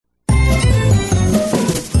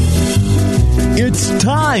It's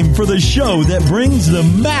time for the show that brings the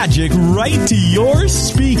magic right to your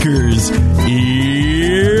speakers.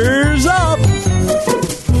 Ears Up!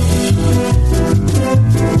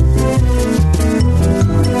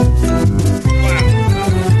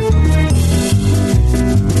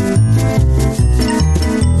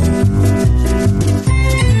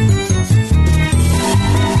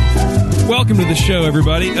 Welcome to the show,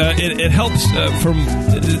 everybody. It helps from...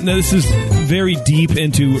 Now, this is very deep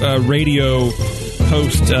into radio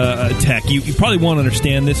host tech. You probably won't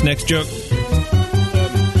understand this next joke,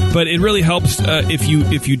 but it really helps if you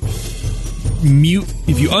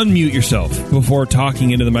unmute yourself before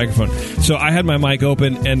talking into the microphone. So I had my mic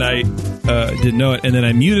open, and I didn't know it, and then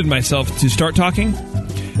I muted myself to start talking,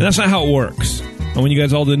 and that's not how it works. I want you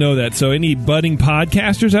guys all to know that. So any budding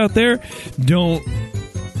podcasters out there, don't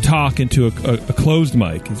talk into a closed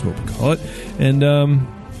mic is what we call it. And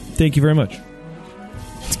thank you very much.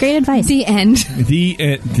 It's great advice. The end.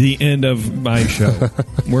 The end of my show.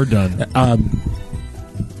 We're done.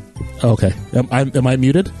 Okay. Am I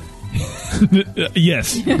muted?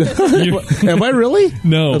 Yes. Am I really?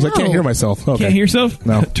 No. I can't hear myself. Okay. Can't hear yourself?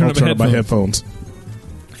 No. Turn up my headphones.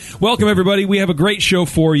 Welcome, everybody. We have a great show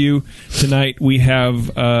for you tonight. We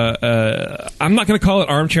have, I'm not going to call it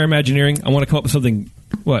armchair imagineering. I want to come up with something.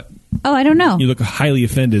 What? Oh, I don't know. You look highly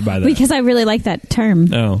offended by that. Because I really like that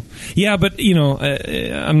term. Oh. Yeah, but, I'm not going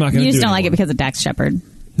to do it. You just don't like anymore. it because of Dax Shepard.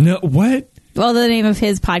 No, what? Well, the name of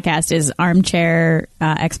his podcast is Armchair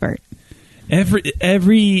Expert.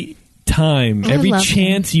 Every time, every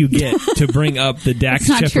chance you get to bring up the Dax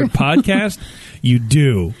Shepard podcast, you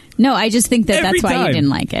do. No, I just think that that's why time. You didn't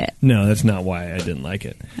like it. No, that's not why I didn't like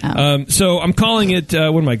it. Oh. So I'm calling it,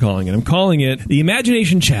 what am I calling it? I'm calling it the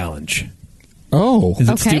Imagination Challenge. Oh. Is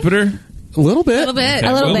it stupider? A little bit. A little bit. Okay.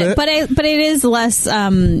 A little bit. But it is less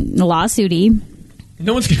lawsuity.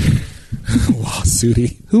 No one's going to...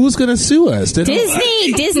 Lawsuity. Who was going to sue us?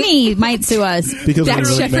 Disney might sue us. Because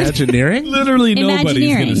Dax of Shepard. Imagineering? Literally nobody's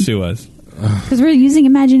Imagineering. going to sue us. Because we're using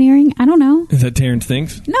Imagineering? I don't know. Is that Terrence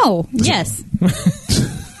thinks? No. Yes.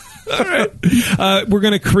 All right. We're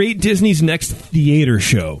going to create Disney's next theater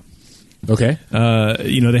show. Okay.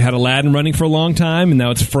 They had Aladdin running for a long time, and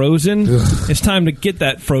now it's Frozen. It's time to get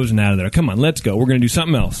that Frozen out of there. Come on, let's go. We're going to do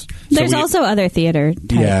something else. There's also other theater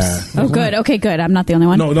types. Yeah. Oh, good. Okay, good. I'm not the only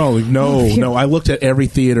one. No. I looked at every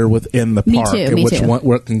theater within the park Me and too.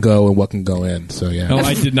 what can go and what can go in. So, yeah. Oh,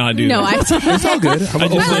 I did not do No, that. It's all good. Am I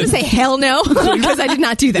allowed to say hell no? Because I did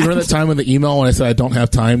not do that. Remember that time in the email when I said I don't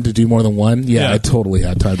have time to do more than one? Yeah. I totally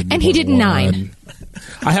had time to do And more he did than 9. one.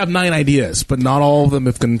 I have 9 ideas, but not all of them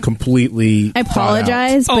have been completely I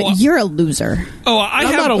apologize, thought out. but you're a loser. Oh,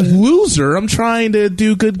 I'm not a loser. I'm trying to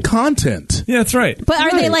do good content. Yeah, that's right. But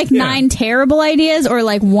are they like 9 terrible ideas or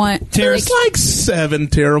like one? Terrence, There's like 7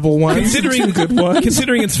 terrible ones. considering good one.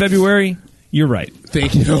 Considering it's February, you're right.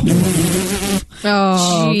 Thank you.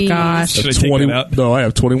 Oh, gosh. Should I take that out? No, I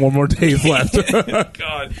have 21 more days left.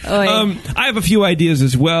 God. Oy. I have a few ideas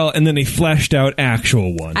as well, and then a fleshed out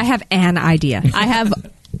actual one. I have an idea. I have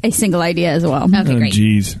a single idea as well. Okay, great.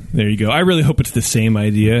 Jeez, there you go. I really hope it's the same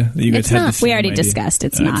idea that you guys It's had. not. The same We already idea. discussed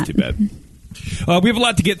it's That's not. too bad. We have a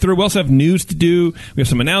lot to get through. We also have news to do. We have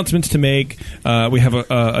some announcements to make. We have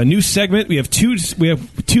a new segment. We have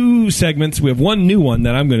two segments. We have one new one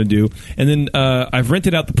that I'm going to do, and then I've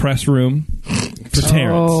rented out the press room for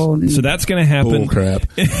Terrence. So that's going to happen. Bull crap.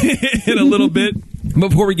 In a little bit.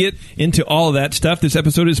 Before we get into all of that stuff, this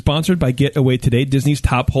episode is sponsored by Getaway Today, Disney's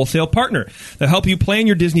top wholesale partner. They'll help you plan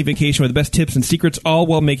your Disney vacation with the best tips and secrets, all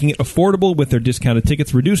while making it affordable with their discounted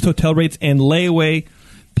tickets, reduced hotel rates, and layaway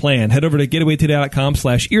plan. Head over to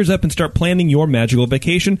getawaytoday.com/earsup and start planning your magical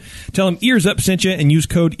vacation. Tell them Ears Up sent you and use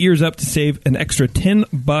code EarsUp to save an extra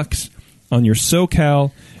 $10 on your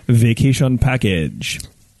SoCal vacation package.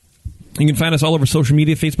 You can find us all over social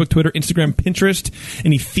media, Facebook, Twitter, Instagram, Pinterest.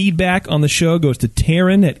 Any feedback on the show goes to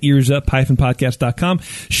Taryn at earsup-podcast.com.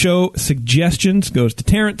 Show suggestions goes to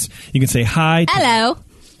Terrence. You can say hi to Hello.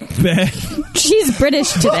 Beth. She's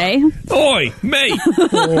British today. Oi, mate.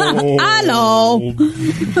 Hello.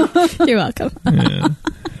 You're welcome. Yeah.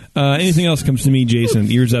 Anything else comes to me, Jason,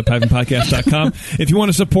 earsup-podcast.com. If you want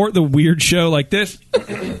to support the weird show like this,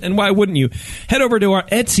 and why wouldn't you, head over to our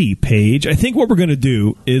Etsy page. I think what we're going to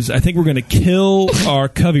do is we're going to kill our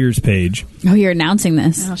Covers page. Oh, you're announcing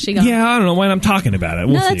this. Oh, she got Yeah, I don't know why I'm talking about it.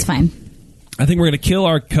 We'll No, see. that's fine. I think we're going to kill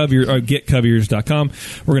our getcovers.com.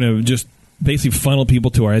 We're going to just basically funnel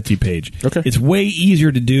people to our Etsy page. Okay. It's way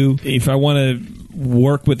easier to do. If I want to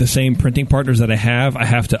work with the same printing partners that I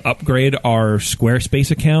have to upgrade our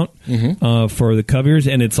Squarespace account for the covers,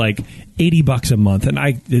 and it's like $80 a month, and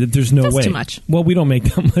there's no That's way. too much. Well, we don't make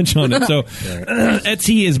that much on it, so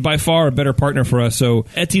Etsy is by far a better partner for us. So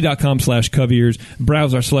Etsy.com/Coveyears.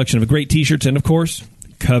 Browse our selection of great T-shirts and, of course,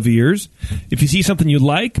 Coveyears. If you see something you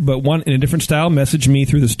like but want in a different style, message me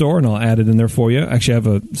through the store and I'll add it in there for you. Actually, I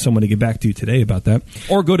have someone to get back to today about that.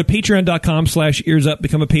 Or go to patreon.com/earsup,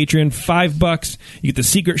 become a patron. $5. You get the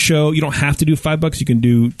secret show. You don't have to do $5. You can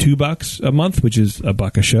do $2 a month, which is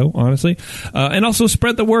 $1 a show, honestly. And also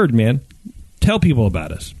spread the word, man. Tell people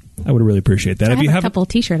about us. I would really appreciate that. I If have you a couple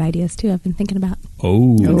T-shirt ideas too. I've been thinking about.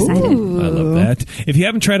 Oh, excited. I love that. If you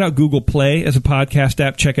haven't tried out Google Play as a podcast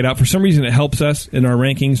app, check it out. For some reason, it helps us in our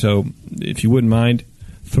ranking, so if you wouldn't mind,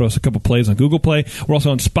 throw us a couple plays on Google Play. We're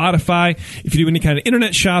also on Spotify. If you do any kind of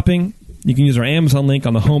internet shopping, you can use our Amazon link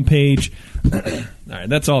on the homepage. All right,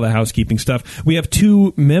 that's all the housekeeping stuff. We have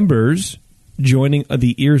 2 members joining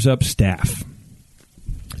the Ears Up staff.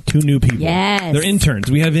 2 new people. Yes. They're interns.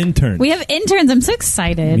 We have interns. We have interns. I'm so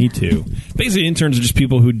excited. Me too. Basically, interns are just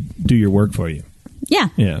people who do your work for you. Yeah.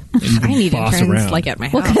 Yeah. I need Boss interns around. like at my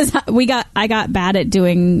Well, house. because I got bad at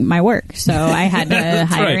doing my work, so I had to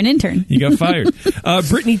That's hire right. an intern. You got fired.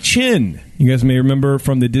 Brittany Chin, you guys may remember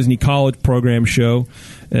from the Disney College Program show,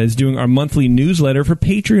 is doing our monthly newsletter for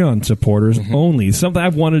Patreon supporters only. Something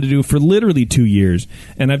I've wanted to do for literally 2 years,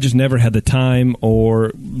 and I've just never had the time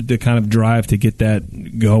or the kind of drive to get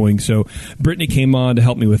that going. So Brittany came on to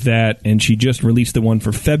help me with that, and she just released the one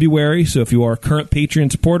for February. So if you are a current Patreon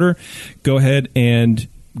supporter, go ahead and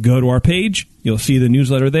go to our page. You'll see the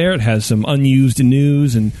newsletter there. It has some unused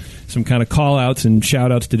news and some kind of call-outs and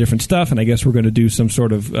shout-outs to different stuff, and I guess we're going to do some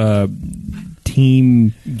sort of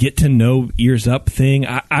team get-to-know Ears Up thing.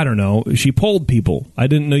 I don't know. She polled people. I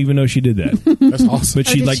didn't even know she did that. That's awesome. But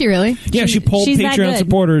did she really? Yeah, she polled she's that Patreon good.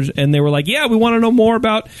 supporters, and they were like, yeah, we want to know more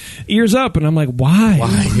about Ears Up. And I'm like, why?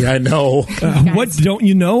 Why? Yeah, I know. What don't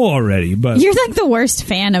you know already? But You're like the worst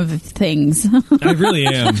fan of things. I really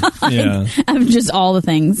am. Yeah. Of just all the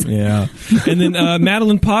things. Yeah. And then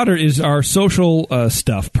Madeline Potter is our social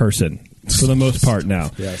stuff person for the most part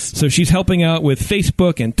now. Yes. So she's helping out with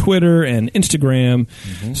Facebook and Twitter and Instagram.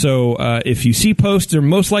 So if you see posts, they're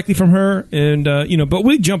most likely from her. And, but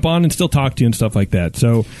we jump on and still talk to you and stuff like that.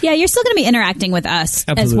 So Yeah, you're still going to be interacting with us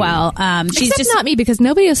as Absolutely. well. She's Except just not me, because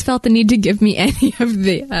nobody has felt the need to give me any of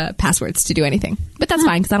the passwords to do anything. But that's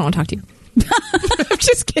fine, because I don't want to talk to you. I'm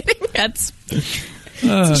just kidding. That's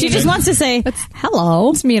she just wants to say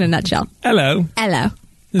hello. me in a nutshell. hello. Hello.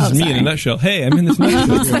 This is me in a sorry. nutshell. Hey, I'm in this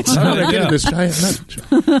nutshell. How did I get in this giant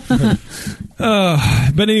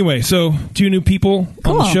nut? But anyway, so 2 new people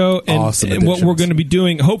on the Cool. show. And, Awesome and what additions. we're going to be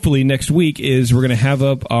doing, hopefully, next week is we're going to have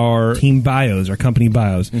up our team bios, our company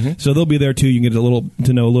bios. So they'll be there, too. You can get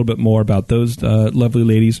to know a little bit more about those lovely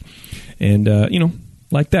ladies. And,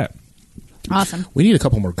 like that. Awesome. We need a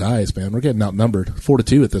couple more guys, man. We're getting outnumbered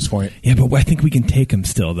 4-2 at this point. Yeah, but I think we can take them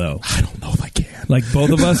still, though. I don't know if I can. Like, both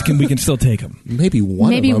of us, we can still take them. Maybe one.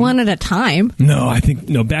 Maybe of them. one at a time. No, I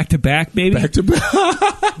think, back to back, baby. Back to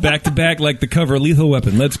back. Back to back, like the cover of Lethal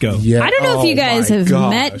Weapon. Let's go. Yeah. I don't know if you guys my have gosh.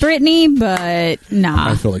 met Brittany, but nah.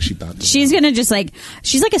 I feel like she's not. She's going to just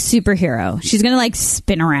she's like a superhero. She's going to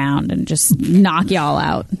spin around and just knock y'all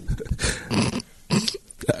out.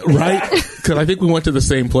 right? Because I think we went to the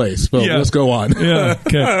same place. But Yeah. let's go on. Yeah.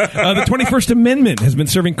 Okay. The 21st Amendment has been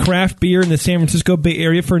serving craft beer in the San Francisco Bay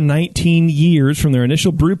Area for 19 years, from their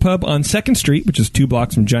initial brew pub on 2nd Street, which is 2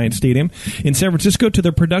 blocks from Giant Stadium, in San Francisco, to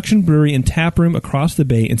their production brewery and tap room across the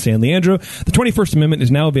bay in San Leandro. The 21st Amendment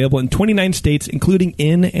is now available in 29 states, including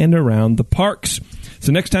in and around the parks.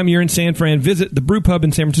 So next time you're in San Fran, visit the Brew Pub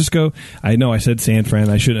in San Francisco. I know I said San Fran.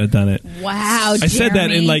 I shouldn't have done it. Wow, I said that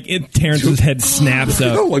and Terrence's head snaps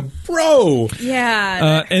up. Oh, like, bro.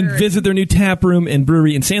 Yeah. And visit their new tap room and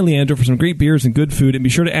brewery in San Leandro for some great beers and good food. And be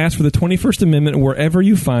sure to ask for the 21st Amendment wherever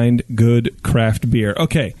you find good craft beer.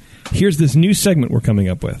 Okay, here's this new segment we're coming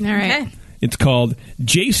up with. All right. It's called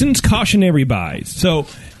Jason's Cautionary Buys. So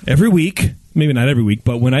every week, maybe not every week,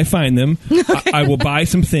 but when I find them, I will buy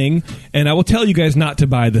something, and I will tell you guys not to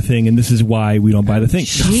buy the thing, and this is why we don't buy the thing.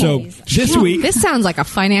 So this week... This sounds like a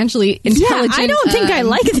financially Yeah, intelligent. I don't think I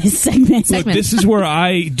like this segment. Look, this is where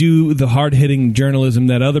I do the hard-hitting journalism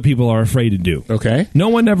that other people are afraid to do. Okay. No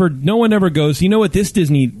one ever goes, you know what, this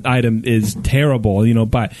Disney item is terrible,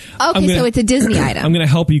 but Okay, so it's a Disney item. I'm going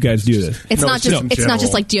to help you guys do this. It's No, not it's just. just in It's not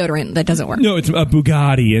just general. like deodorant that doesn't work. No, it's a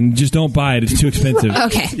Bugatti, and just don't buy it. It's too expensive.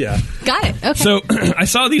 Okay. Yeah. Got it. Okay. So I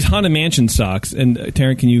saw these Haunted Mansion socks, and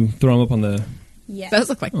Taryn, can you throw them up on the Yes. Those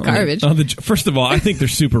look like garbage. First of all, I think they're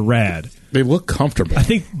super rad. They look comfortable. I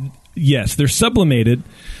think, yes, they're sublimated.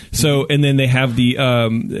 So, and then they have the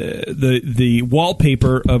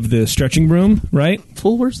wallpaper of the stretching room, right?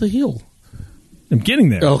 Well, where's the heel? I'm getting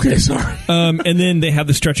there. Okay, sorry. And then they have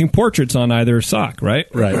the stretching portraits on either sock, right?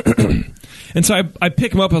 Right. And so I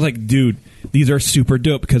pick them up. I was like, dude, these are super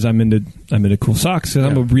dope because I'm into cool socks and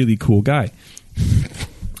I'm a really cool guy.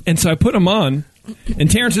 And so I put them on,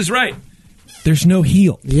 and Terrence is right. There's no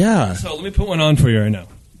heel. Yeah. So let me put one on for you right now.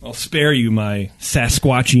 I'll spare you my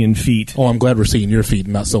Sasquatchian feet. Oh, I'm glad we're seeing your feet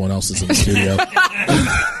and not someone else's in the studio.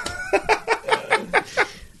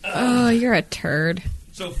 Oh, you're a turd.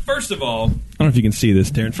 So first of all, I don't know if you can see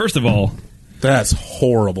this, Terrence. First of all, That's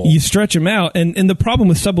horrible. you stretch them out, and the problem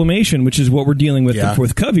with sublimation, which is what we're dealing with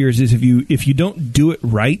with Coviers, is if you don't do it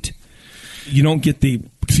right, you don't get the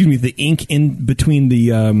ink in between the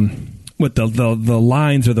the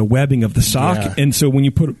lines or the webbing of the sock, and so when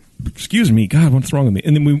you put God, what's wrong with me?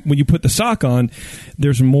 And then when you put the sock on,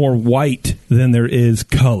 there's more white than there is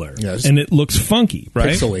color, and it looks funky, right?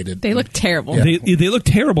 Pixelated. They look terrible. Yeah. They look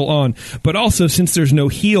terrible on, but also since there's no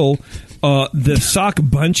heel, the sock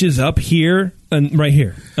bunches up here and right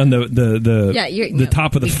here on the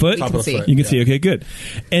top of the foot. Top of the foot. You can see. Okay, good.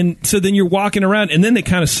 And so then you're walking around, and then they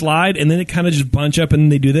kind of slide, and then they kind of just bunch up, and then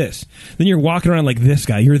they do this. Then you're walking around like this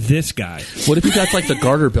guy. You're this guy. What if you got like the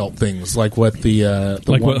garter belt things, like what the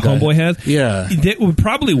like one what guy Homeboy has? Yeah, that would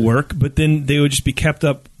probably work, but then they would just be kept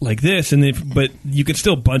up like this, and but you could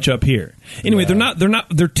still bunch up here. Anyway,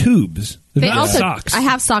 they're tubes. They're not socks. I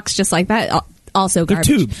have socks just like that. Also garbage.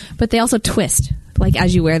 They're tubes. But they also twist. Like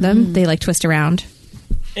as you wear them, they like twist around.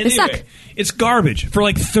 Anyway, suck. It's garbage for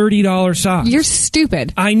like $30 socks. You're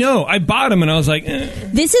stupid. I know. I bought them, and I was like,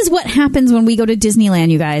 This is what happens when we go to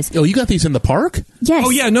Disneyland, you guys. Oh, you got these in the park? Yes. Oh,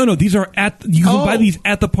 yeah. No. These are you can buy these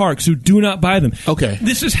at the park, so do not buy them. Okay.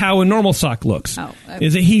 This is how a normal sock looks. Oh,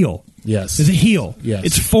 Is a heel. Yes. Is a heel. Yes.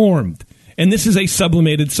 It's formed. And this is a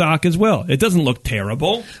sublimated sock as well. It doesn't look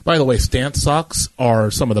terrible. By the way, Stance socks are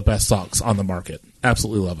some of the best socks on the market.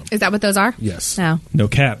 Absolutely love them. Is that what those are? Yes. No. No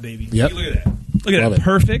cap, baby. Yep. Look at that. Look at Love that. it.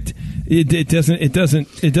 Perfect.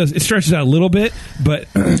 It stretches out a little bit, but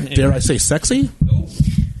Dare I say sexy?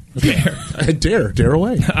 dare. I dare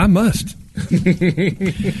away. I must.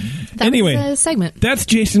 Anyway, was a segment. that's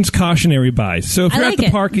Jason's cautionary buys. So if I you're like at the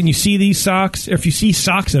it. park and you see these socks, or if you see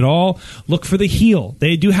socks at all, look for the heel.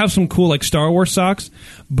 They do have some cool like Star Wars socks,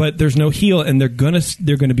 but there's no heel, and they're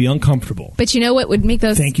gonna be uncomfortable. But you know what would make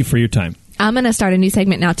those? Thank you for your time. I'm going to start a new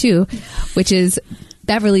segment now too, which is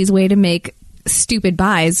Beverly's way to make stupid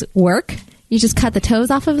buys work. You just cut the toes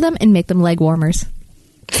off of them and make them leg warmers.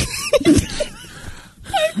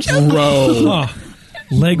 Bro.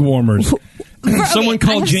 Leg warmers. Someone Okay,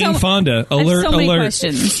 called I have Jane so- Fonda. I have Alert! so many Alert!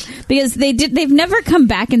 questions because they've never come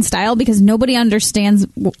back in style because nobody understands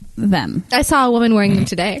them. I saw a woman wearing them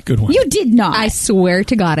today. Good one. You did not. I swear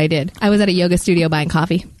to God I did. I was at a yoga studio buying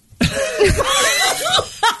coffee.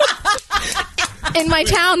 In my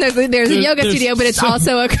town, there's a yoga There's studio, but it's so-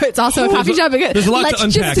 also a coffee shop. There's a lot to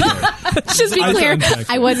unpack there. Let's just be Lots to clear. unpack there.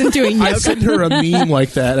 I wasn't doing I yoga. sent her a meme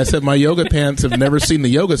like that. I said, my yoga pants have never seen the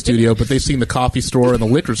yoga studio, but they've seen the coffee store and the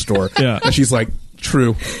liquor store. Yeah. And she's like,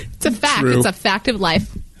 true. It's a fact. True. It's a fact of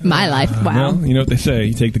life. My life. Wow. Well, you know what they say.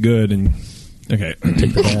 You take the good and... Okay.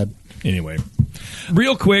 Take the bad. Anyway,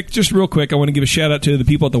 real quick, I want to give a shout out to the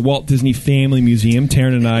people at the Walt Disney Family Museum.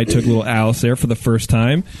 Taryn and I took little Alice there for the first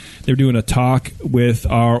time. They're doing a talk with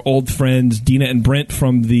our old friends Dina and Brent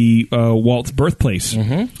from the Walt's birthplace.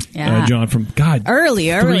 Mm-hmm. Yeah. John from early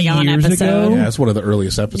 3 on years episode. ago. Yeah, that's one of the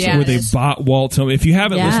earliest episodes. Yeah. where they bought Walt's home. If you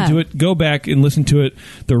haven't listened to it, go back and listen to it.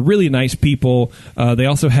 They're really nice people. They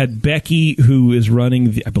also had Becky, who is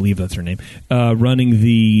running I believe that's her name, running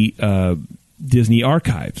the Disney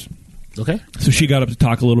Archives. Okay. So she got up to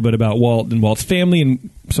talk a little bit about Walt and Walt's family, and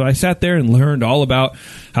so I sat there and learned all about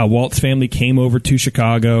how Walt's family came over to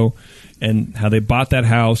Chicago and how they bought that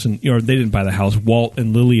house. And they didn't buy the house. Walt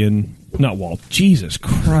and Lillian, not Walt. Jesus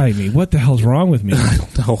Christ, me! What the hell's wrong with me?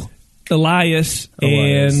 Oh, Elias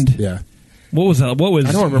and yeah. what was that? What was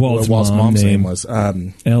I don't remember Walt's what Walt's mom's name name? was.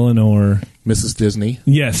 Eleanor. Mrs. Disney.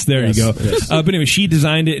 Yes, there Yes, you go. yes. But anyway, she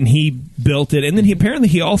designed it and he built it, and then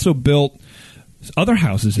he also built other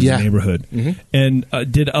houses in the neighborhood and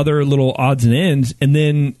did other little odds and ends, and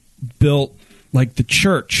then built like the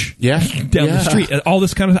church down the street, all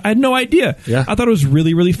this kind of. I had no idea. Yeah. I thought it was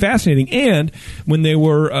really, really fascinating. And when they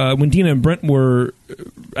were when Dina and Brent were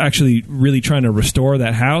actually really trying to restore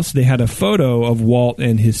that house, they had a photo of Walt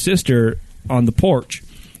and his sister on the porch,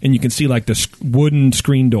 and you can see like the wooden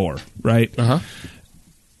screen door, right? Uh-huh.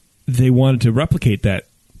 They wanted to replicate that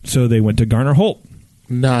So they went to Garner Holt.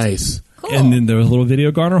 Nice. And then there was a little video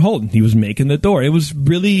of Garner Holt. He was making the door. It was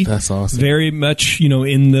really That's awesome. very much,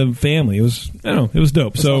 in the family. It was, I don't know, it was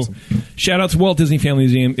dope. That's so awesome. shout out to Walt Disney Family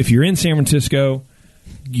Museum. If you're in San Francisco,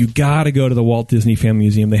 you got to go to the Walt Disney Family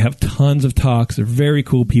Museum. They have tons of talks. They're very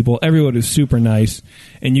cool people. Everyone is super nice.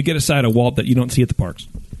 And you get a side of Walt that you don't see at the parks.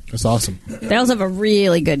 That's awesome. They also have a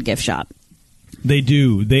really good gift shop. They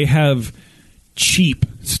do. They have cheap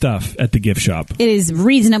stuff at the gift shop. It is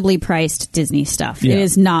reasonably priced Disney stuff. Yeah. It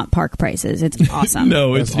is not park prices. It's awesome.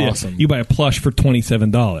 No, That's it's awesome. You buy a plush for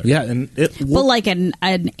 $27. Yeah, and it But like a Should've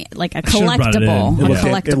brought it collectible. in. A Yeah.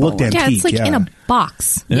 collectible. It looked one. antique. Yeah, it's like in yeah. a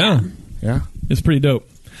box. Yeah. yeah. It's pretty dope.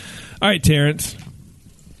 All right, Terrence.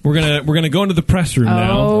 We're gonna go into the press room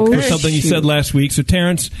now Oh, for something you said last week. So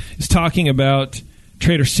Terrence is talking about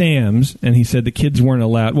Trader Sam's, and he said the kids weren't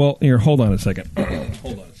allowed. Well, here, hold on a second.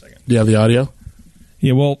 Hold on a second. Do you have the audio?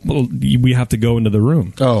 Yeah, well, we have to go into the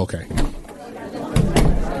room. Oh, okay.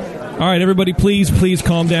 All right, everybody, please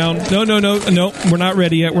calm down. No, we're not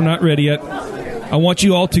ready yet. We're not ready yet. I want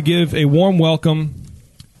you all to give a warm welcome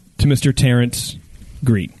to Mr. Terrence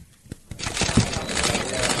Green.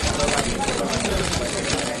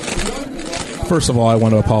 First of all, I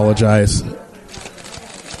want to apologize.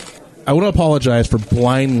 I want to apologize for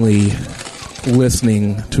blindly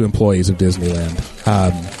listening to employees of Disneyland.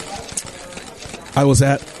 I was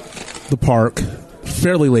at the park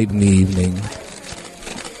fairly late in the evening,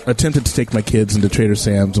 attempted to take my kids into Trader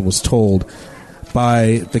Sam's, and was told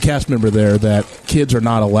by the cast member there that kids are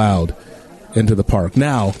not allowed into the park.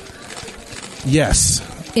 Now, yes,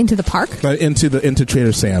 Into the park? into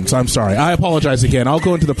Trader Sam's. I'm sorry. I apologize again. I'll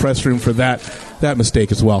go into the press room for that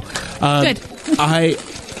mistake as well. Good.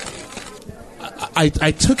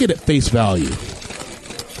 I took it at face value,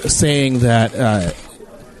 saying that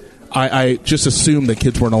I just assumed that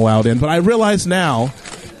kids weren't allowed in, but I realize now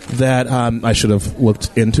that I should have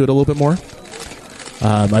looked into it a little bit more.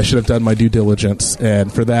 I should have done my due diligence,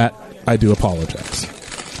 and for that, I do apologize.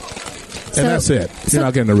 And that's it. You're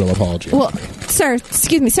not getting a real apology. Well, sir,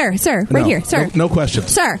 excuse me, sir, right here, sir. No questions.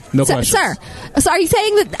 Sir, No sir, questions. sir. So are you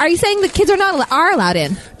saying that kids are allowed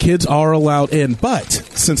in? Kids are allowed in, but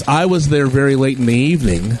since I was there very late in the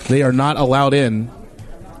evening, they are not allowed in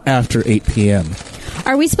after 8 p.m.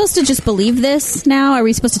 Are we supposed to just believe this now? Are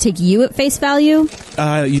we supposed to take you at face value?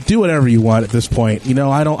 You do whatever you want at this point.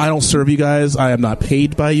 I don't serve you guys. I am not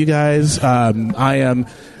paid by you guys. I am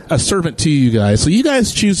a servant to you guys. So you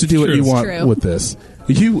guys choose to do what you want True. with this.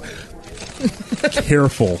 You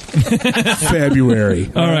careful,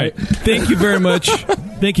 February. All right. Thank you very much.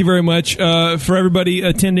 Thank you very much for everybody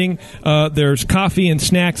attending. There's coffee and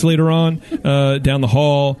snacks later on down the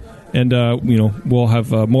hall, and we'll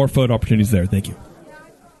have more photo opportunities there. Thank you.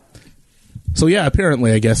 So yeah,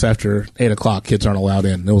 apparently, I guess after 8 o'clock, kids aren't allowed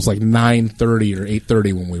in. It was like 9:30 or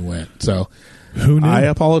 8:30 when we went. So Who knew? I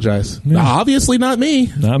apologize. Yeah. Obviously, not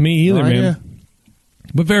me. Not me either, Oh, man. yeah.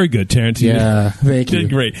 But very good, Terrence. You Thank you. did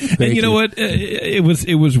great. Thank And you know what? It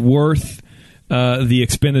was worth the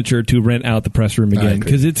expenditure to rent out the press room I again, agree.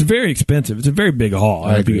 because it's very expensive. It's a very big hall.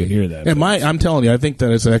 I hope you can hear that. And I'm telling you, I think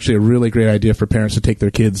that it's actually a really great idea for parents to take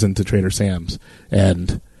their kids into Trader Sam's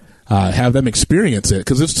and have them experience it,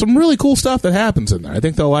 because there's some really cool stuff that happens in there. I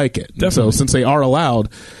think they'll like it. Definitely. So since they are allowed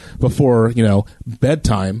before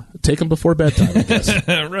bedtime, take them before bedtime, I guess.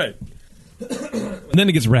 Right. And then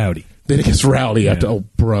it gets rowdy. Then it gets rowdy after. Oh,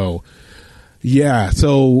 bro. Yeah.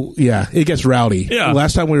 So it gets rowdy. Yeah.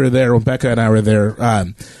 Last time we were there, when Becca and I were there,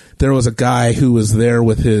 there was a guy who was there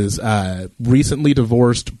with his recently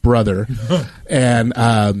divorced brother and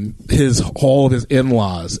all of his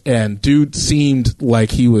in-laws, and dude seemed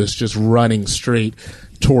like he was just running straight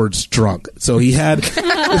towards drunk. So he had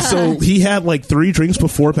like 3 drinks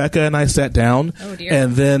before Becca and I sat down. Oh, dear.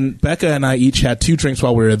 And then Becca and I each had 2 drinks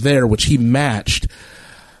while we were there, which he matched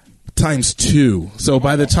times 2. So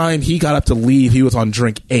by the time he got up to leave, he was on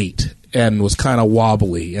drink 8 and was kind of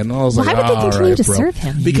wobbly. And I was Why like, would they all continue right, to bro. serve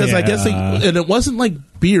him? Because I guess Yeah. and it wasn't like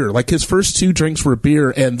beer. Like his first 2 drinks were beer,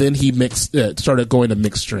 and then he started going to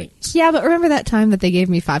mixed drinks. Yeah, but remember that time that they gave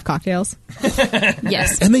me 5 cocktails?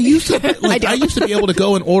 Yes. And they used to, I used to be able to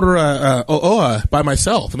go and order a OOA by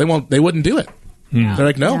myself, and they wouldn't do it. They're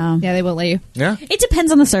like, no. Yeah. Yeah, they won't let you. Yeah. It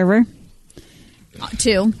depends on the server,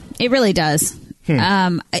 too. It really does.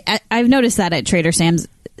 I've noticed that at Trader Sam's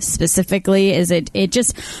specifically. Is it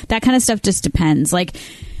just that kind of stuff just depends. Like,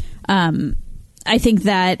 I think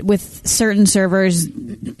that with certain servers,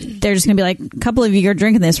 they're just gonna be like, "A couple of you are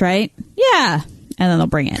drinking this, right?" Yeah, and then they'll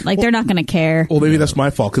bring it. Like they're not gonna care. Well, maybe that's my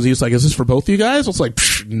fault, because he was like, "Is this for both of you guys?" I was like,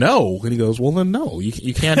 no. And he goes, well, then no,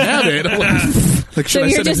 you can't have it. Like, So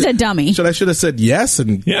you're just a dummy. I should have said yes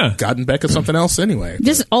and Yeah. gotten Becca something else anyway.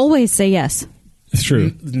 Just always say yes. It's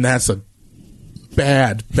true. And that's a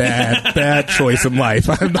bad choice in life.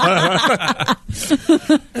 I'm not- All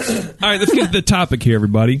right, let's get to the topic here,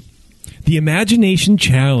 everybody. The Imagination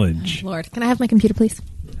Challenge. Lord, can I have my computer, please?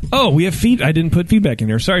 Oh, we have I didn't put feedback in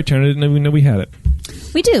there. Sorry, Taryn. I didn't even know we had it.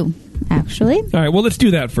 We do, actually. All right, well, let's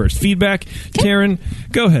do that first. Feedback. Taryn,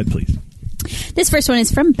 go ahead, please. This first one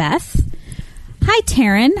is from Beth. Hi,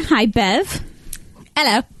 Taryn. Hi, Bev.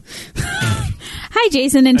 Hello. Hi,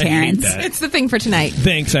 Jason and I hate Terrence. that. It's the thing for tonight.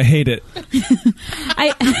 Thanks, I hate it.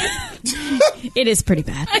 It is pretty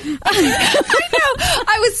bad. I know.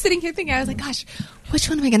 I was sitting here thinking, I was like, gosh, which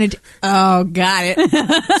one am I going to do? Oh, got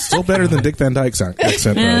it. Still better than Dick Van Dyke's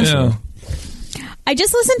accent, though. Yeah. So. I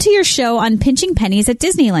just listened to your show on pinching pennies at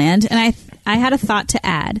Disneyland, and I had a thought to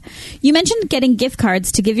add. You mentioned getting gift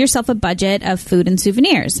cards to give yourself a budget of food and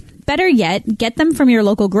souvenirs. Better yet, get them from your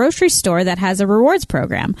local grocery store that has a rewards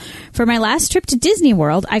program. For my last trip to Disney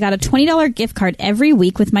World, I got a $20 gift card every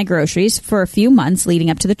week with my groceries for a few months leading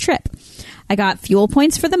up to the trip. I got fuel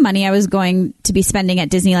points for the money I was going to be spending at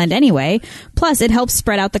Disneyland anyway. Plus, it helps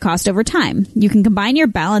spread out the cost over time. You can combine your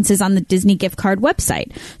balances on the Disney gift card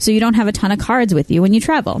website, so you don't have a ton of cards with you when you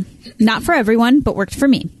travel. Not for everyone, but worked for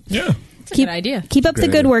me. Yeah. Keep, good idea. Keep up the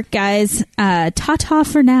Great good idea. work, guys. Ta-ta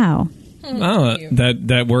for now. Oh,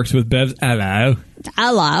 that works with Bev's hello.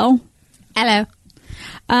 Hello. Hello.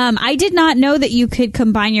 I did not know that you could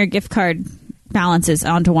combine your gift card balances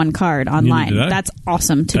onto one card online. did I. That's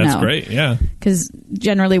awesome to That's know. great, yeah. Because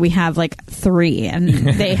generally we have like 3 and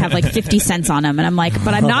they have like 50 cents on them. And I'm like,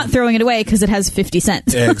 but I'm not throwing it away because it has 50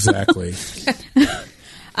 cents. Exactly.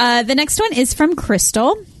 The next one is from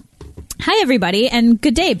Crystal. Hi, everybody, and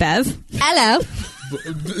good day, Bev. Hello.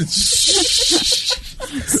 Please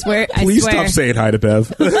I swear. stop saying hi to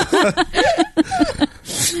Bev.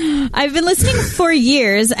 I've been listening for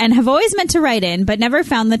years and have always meant to write in, but never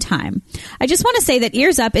found the time. I just want to say that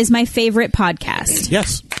Ears Up is my favorite podcast.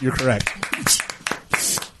 Yes, you're correct.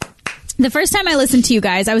 The first time I listened to you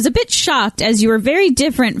guys, I was a bit shocked as you were very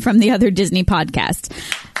different from the other Disney podcasts.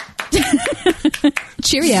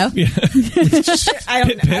 Cheerio.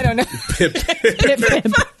 I don't know. Pip, pip.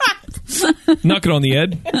 Knock it on the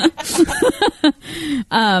head.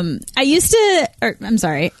 I used to,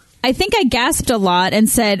 I think I gasped a lot and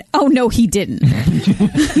said, "Oh no, he didn't."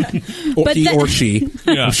 Or But he the- or she.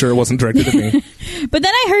 Yeah. I'm sure it wasn't directed at me. But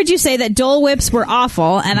then I heard you say that Dole Whips were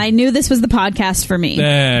awful, and I knew this was the podcast for me.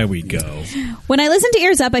 There we go. When I listen to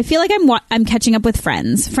Ears Up, I feel like I'm catching up with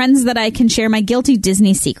friends that I can share my guilty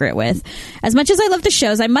Disney secret with. As much as I love the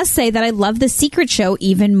shows, I must say that I love the Secret Show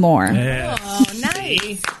even more. Yeah. Oh,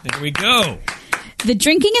 nice. There we go. The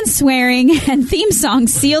drinking and swearing and theme song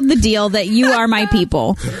sealed the deal that you are my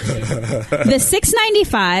people. The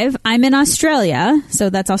 $6.95, I'm in Australia,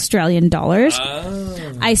 so that's Australian dollars.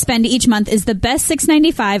 I spend each month is the best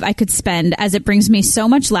 $6.95 I could spend, as it brings me so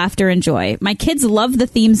much laughter and joy. My kids love the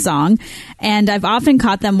theme song, and I've often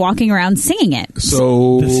caught them walking around singing it.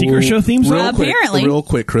 So The Secret Show theme song? Apparently. Real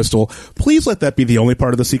quick, Crystal, please let that be the only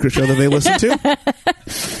part of the Secret Show that they listen to.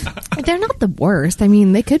 They're not the worst. I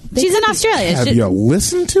mean, they could. She's in Australia. Have you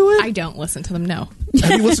listened to it? I don't listen to them, no.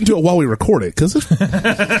 Have you listened to it while we record it? Because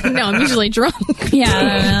No, I'm usually drunk. Yeah,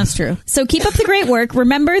 that's true. So keep up the great work.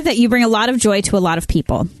 Remember that you bring a lot of joy to a lot of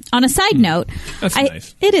people. On a side note, That's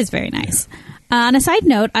nice. It is very nice. On a side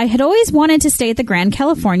note, I had always wanted to stay at the Grand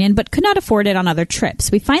Californian, but could not afford it on other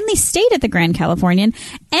trips. We finally stayed at the Grand Californian,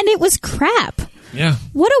 and it was crap. Yeah.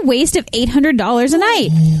 What a waste of $800 a night.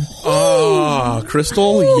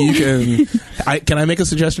 Crystal, you can. Can I make a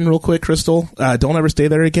suggestion real quick, Crystal? Don't ever stay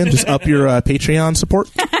there again. Just up your Patreon support.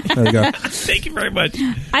 There we go. Thank you very much.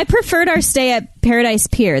 I preferred our stay at Paradise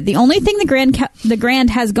Pier. The only thing the Grand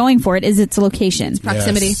has going for it is its location.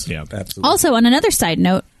 Proximity. Yes, Yeah. absolutely. Also, on another side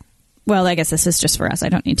note, well, I guess this is just for us. I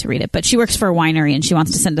don't need to read it. But she works for a winery and she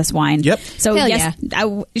wants to send us wine. Yep. So Hell yes,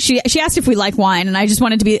 she asked if we like wine, and I just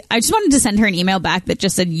wanted to send her an email back that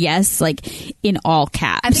just said yes, like in all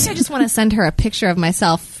caps. I think I just want to send her a picture of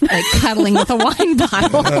myself, like, cuddling with a wine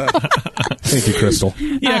bottle. Thank you, Crystal.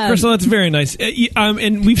 Yeah, Crystal, that's very nice.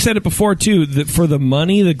 And we've said it before too. That for the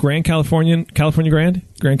money, the Grand California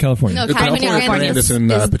Grand California. No, The California Grand is in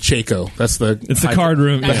Pacheco. That's the. It's the card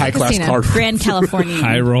room. The high class Casino. card room. Grand California.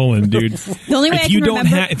 High rolling, dude. The only way I if you can don't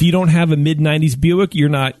remember. if you don't have a mid '90s Buick, you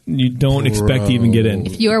don't expect to even get in.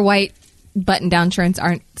 If your white button-down shirts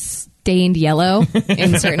aren't stained yellow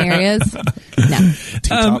in certain areas, no.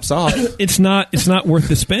 T-tops off. It's not worth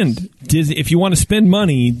the spend Disney. If you want to spend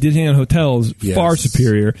money, Disneyland Hotels Yes. far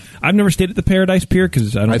superior. I've never stayed at the Paradise Pier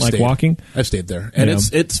because I don't like walking. I've stayed there, and Yeah.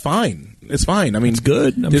 it's fine. It's fine. I mean, It's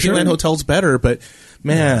good. I'm Disneyland sure. Hotel's better, but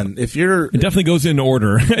man, if you're It definitely goes in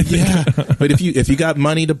order. I think. yeah, but if you got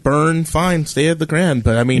money to burn, fine, stay at the Grand.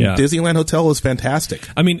 But I mean, Yeah. Disneyland Hotel is fantastic.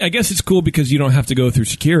 I mean, I guess it's cool because you don't have to go through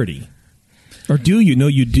security. Or do you? No,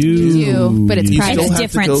 you do. You do, but it's You private. still It's have to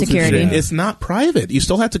different go through security. It's not private. You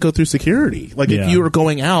still have to go through security. Like Yeah. if you are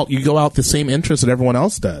going out, you go out the same entrance that everyone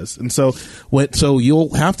else does, and so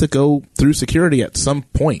you'll have to go through security at some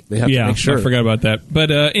point. They have to Yeah, make sure. I forgot about that.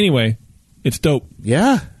 But anyway, it's dope.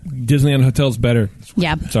 Yeah, Disneyland Hotel's better.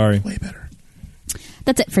 Yeah. Sorry. way better.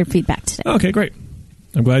 That's it for feedback today. Okay, great.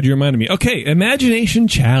 I'm glad you reminded me. Okay, Imagination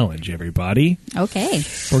Challenge, everybody. Okay.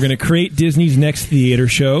 We're going to create Disney's next theater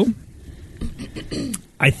show.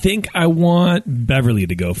 I think I want Beverly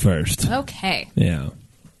to go first. Okay. Yeah.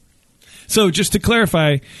 So just to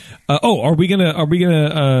clarify, are we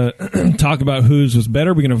gonna talk about whose was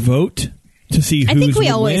better? Are we gonna vote to see who's I think we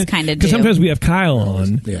would always win? kinda Because do. sometimes we have Kyle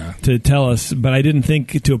on Yeah. to tell us, but I didn't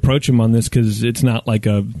think to approach him on this because it's not like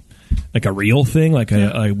a real thing, like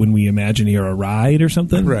when we imagine here a ride or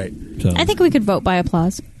something, Right. So I think we could vote by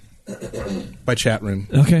applause. By chat room.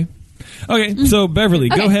 okay. So Beverly,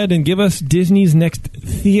 go ahead and give us Disney's next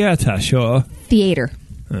theater show. Theater.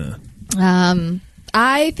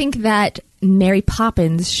 I think that Mary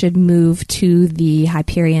Poppins should move to the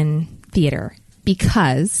Hyperion Theater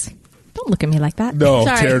because. Don't look at me like that. No,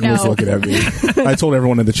 Sorry, Taryn was no. looking at me. I told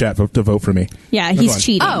everyone in the chat to vote for me. Yeah, Go he's on.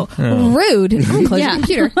 cheating. Oh, rude. Close Yeah.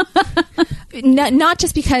 your computer. Not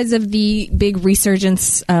just because of the big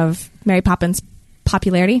resurgence of Mary Poppins'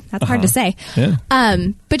 popularity. That's hard to say. Yeah.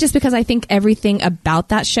 But just because I think everything about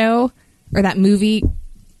that show or that movie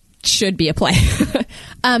should be a play.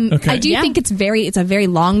 Okay. I do Yeah. think it's a very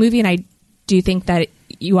long movie, and I do think that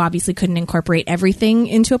you obviously couldn't incorporate everything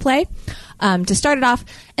into a play. To start it off,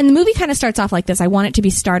 and the movie kind of starts off like this. I want it to be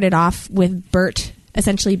started off with Bert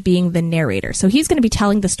essentially being the narrator. So he's going to be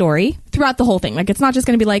telling the story throughout the whole thing. Like, it's not just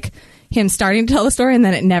going to be like him starting to tell the story and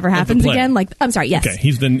then it never happens play. again. Like, I'm sorry, yes. Okay,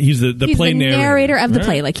 he's the play narrator of the All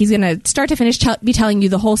play. right. Like, he's going to start to finish be telling you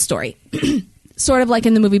the whole story. Sort of like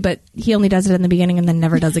in the movie, but he only does it in the beginning and then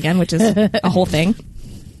never does again, which is a whole thing.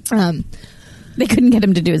 They couldn't get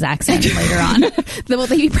him to do his accent later on. Well,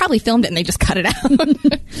 he probably filmed it and they just cut it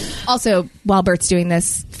out. Also, while Bert's doing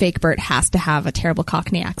this, fake Bert has to have a terrible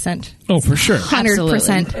Cockney accent. Oh, for sure.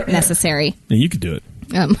 100% necessary. Yeah, you could do it.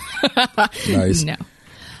 Nice. No.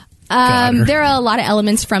 Got her. There are a lot of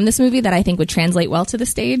elements from this movie that I think would translate well to the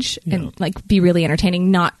stage and like be really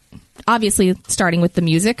entertaining. Not obviously starting with the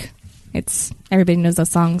music. It's everybody knows those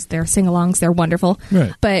songs. They're sing-alongs. They're wonderful.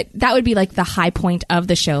 Right. But that would be like the high point of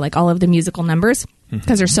the show, like all of the musical numbers,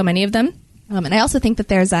 because there's so many of them. And I also think that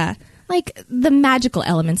there's like the magical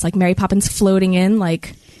elements, like Mary Poppins floating in,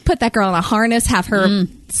 like put that girl in a harness, have her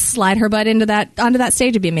slide her butt onto that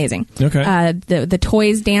stage would be amazing. Okay. The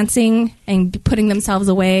toys dancing and putting themselves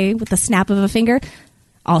away with the snap of a finger,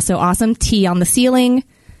 also awesome. Tea on the ceiling.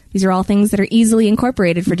 These are all things that are easily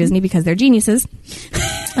incorporated for Disney because they're geniuses.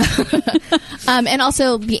 And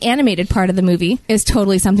also the animated part of the movie is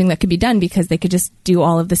totally something that could be done because they could just do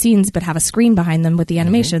all of the scenes but have a screen behind them with the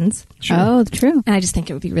animations. Oh, true. And I just think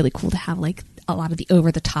it would be really cool to have like a lot of the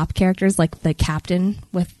over the top characters, like the captain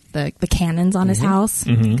with the cannons on his house.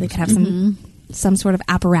 They could have some sort of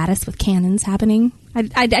apparatus with cannons happening.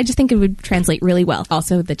 I just think it would translate really well.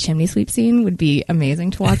 Also, the chimney sweep scene would be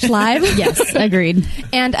amazing to watch live. Yes, agreed.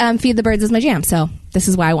 And Feed the Birds is my jam. So this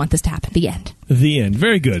is why I want this to happen. The end. The end.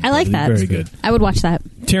 Very good. I like that. Very good. I would watch that.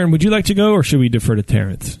 Taryn, would you like to go, or should we defer to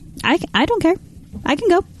Terrence? I don't care. I can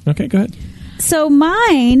go. Okay, go ahead. So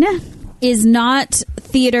mine is not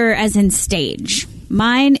theater as in stage.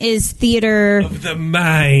 Mine is theater. Of the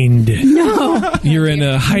mind. No. You're in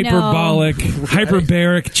a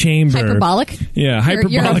hyperbaric chamber. Hyperbolic? Yeah,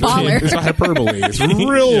 hyperbolic You're a baller. chamber. It's a hyperbole. It's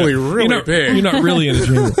really, really big. You're not really in a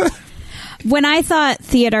chamber. When I thought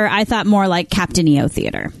theater, I thought more like Captain EO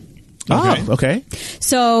theater. Oh, okay.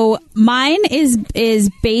 So mine is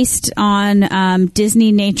based on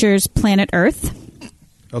Disney Nature's Planet Earth.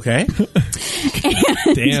 Okay.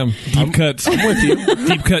 Damn. Deep cuts. I'm with you.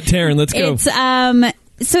 Deep cut Taryn, let's go. It's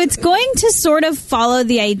so it's going to sort of follow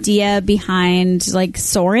the idea behind like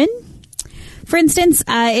Soarin'. For instance,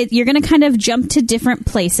 you're going to kind of jump to different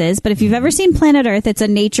places, but if you've ever seen Planet Earth, it's a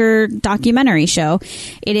nature documentary show.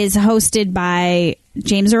 It is hosted by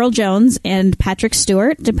James Earl Jones and Patrick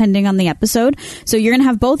Stewart, depending on the episode. So you're going to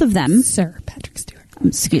have both of them. Sir Patrick Stewart.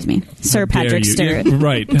 Excuse me, Sir How dare Patrick you. Stewart. Yeah,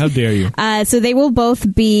 right. How dare you? So they will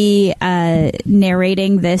both be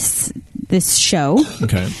narrating this this show.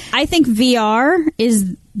 Okay. I think VR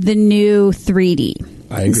is the new 3D.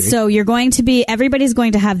 I agree. So everybody's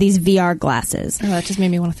going to have these VR glasses. Oh, that just made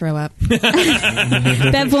me want to throw up.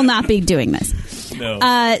 Bev will not be doing this. No.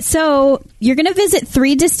 So you're going to visit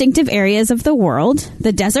 3 distinctive areas of the world: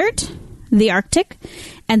 the desert, the Arctic,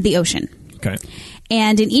 and the ocean. Okay.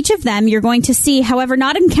 And in each of them, you're going to see, however,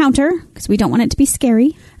 not encounter, because we don't want it to be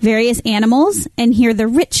scary, various animals, and hear the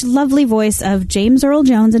rich, lovely voice of James Earl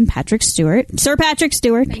Jones and Patrick Stewart, Sir Patrick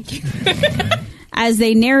Stewart, Thank you. as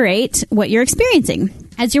they narrate what you're experiencing.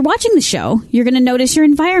 As you're watching the show, you're going to notice your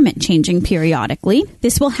environment changing periodically.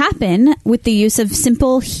 This will happen with the use of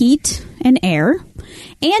simple heat and air,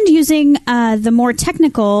 and using the more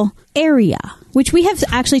technical area, which we have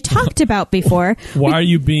actually talked about before. Why are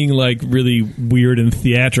you being like really weird and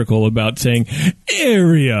theatrical about saying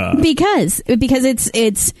area? Because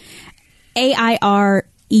it's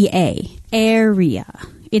AIREA, area.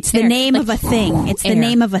 It's the Air, name like of a thing. It's the air.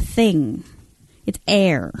 name of a thing. It's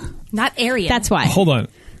air. Not area. That's why. Hold on.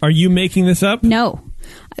 Are you making this up? No.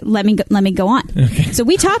 Let me go on. Okay. So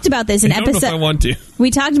we talked about this in I don't know if I episode. want to. We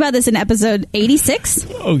talked about this in episode 86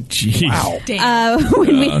 Oh, geez. Wow.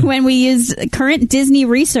 when we used current Disney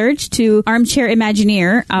research to armchair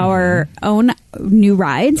Imagineer our own new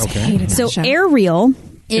rides. Okay. Hated that So show. Aerial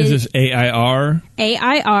Is is this AIR?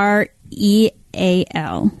 AIREAL.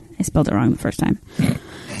 I spelled it wrong the first time.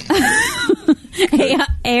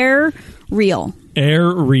 Aerial. Air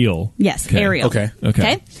real. Yes, Okay. Aerial. Okay.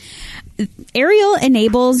 Aerial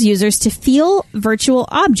enables users to feel virtual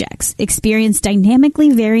objects, experience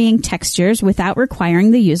dynamically varying textures without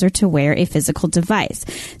requiring the user to wear a physical device.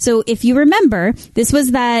 So if you remember, this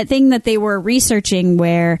was that thing that they were researching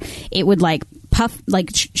where it would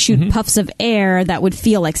shoot puffs of air that would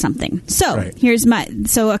feel like something. So Right.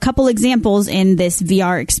 so a couple examples in this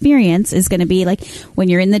VR experience is going to be like when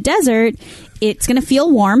you're in the desert, it's going to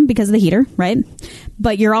feel warm because of the heater, right?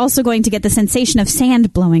 But you're also going to get the sensation of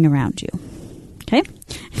sand blowing around you. Okay?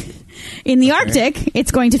 In the Arctic, it's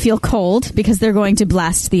going to feel cold because they're going to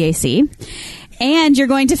blast the AC. And you're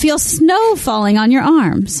going to feel snow falling on your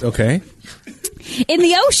arms. Okay. In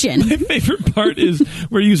the ocean, My favorite part is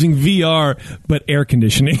we're using VR, but air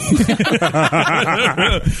conditioning. They're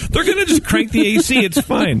going to just crank the AC. It's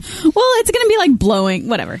fine. well, it's going to be like blowing,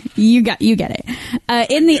 whatever. You get it.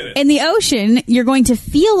 In the ocean, you're going to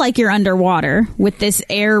feel like you're underwater with this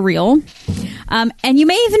aerial. And you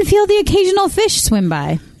may even feel the occasional fish swim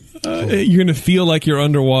by. You're going to feel like you're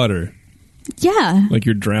underwater. Yeah. Like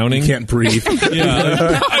you're drowning. You can't breathe.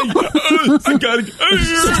 Yeah. I gotta, It's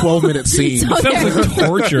a 12-minute scene. sounds like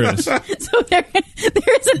torturous. So there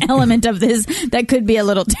is an element of this that could be a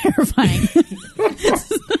little terrifying.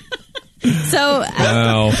 So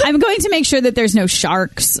Wow. I'm going to make sure that there's no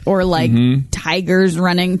sharks or like tigers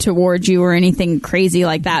running towards you or anything crazy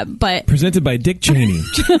like that. But Presented by Dick Cheney.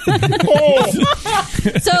 so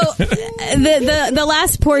the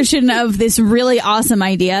last portion of this really awesome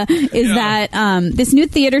idea is that this new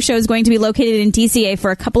theater show is going to be located in DCA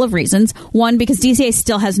for a couple of reasons. One, because DCA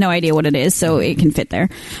still has no idea what it is, so it can fit there.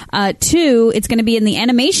 Two, it's going to be in the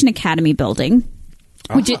Animation Academy building.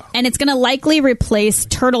 And it's going to likely replace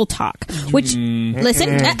Turtle Talk, which, listen,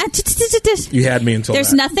 You had me until there's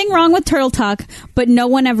that. nothing wrong with Turtle Talk, but no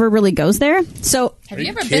one ever really goes there. So Have you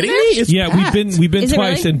ever been kidding there? me? It's Yeah, packed. we've been Is it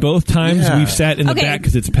twice, really? and both times Yeah. we've sat in the Okay. back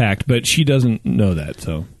because it's packed. But she doesn't know that,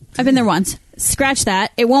 so I've been there once. Scratch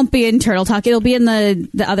that. It won't be in Turtle Talk. It'll be in the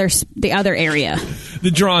other area.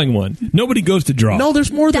 the drawing one. Nobody goes to draw. No,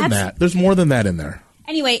 there's more than That's- that. There's more than that in there.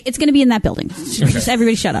 Anyway, it's going to be in that building. Just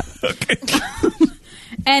everybody shut up.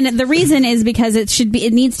 And the reason is because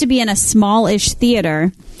it needs to be in a smallish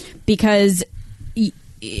theater because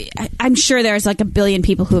I'm sure there's like a billion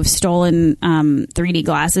people who have stolen 3D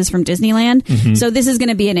glasses from Disneyland. So this is going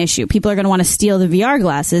to be an issue. People are going to want to steal the VR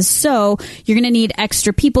glasses. So you're going to need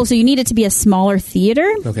extra people. So you need it to be a smaller theater.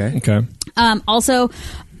 Okay. Okay. Also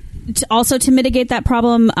to mitigate that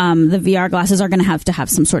problem, the VR glasses are going to have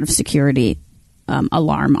some sort of security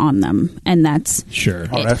alarm on them, and that's Sure.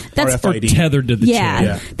 that's Or RFID. tethered to the chair.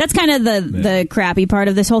 Yeah. that's kind of the crappy part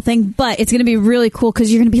of this whole thing. But it's going to be really cool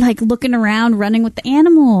because you're going to be like looking around, running with the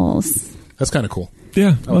animals. That's kind of cool.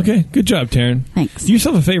 Yeah. Okay. Good job, Taryn. Thanks. Do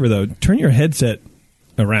yourself a favor though. Turn your headset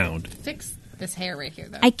around. Fix this hair right here,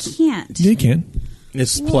 though. I can't. Yeah, you can.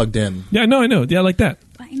 It's plugged in. Yeah. No, I know. Yeah, like that.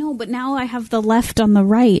 I know, but now I have the left on the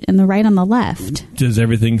right and the right on the left. Does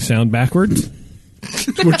everything sound backwards?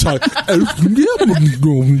 We're talking.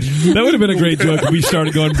 That would have been a great joke if we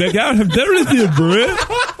started going back out. There is the bread.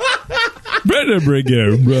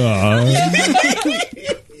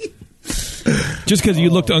 Just because you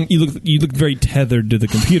looked very tethered to the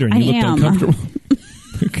computer and you looked uncomfortable.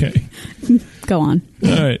 Okay. Go on. All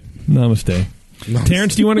right. Namaste.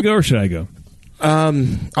 Terrence, do you want to go or should I go?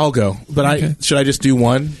 I'll go. But should I just do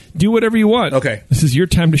one? Do whatever you want. Okay. This is your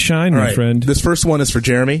time to shine, my friend. This first one is for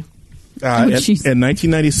Jeremy. In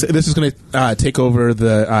 1996, this is going to take over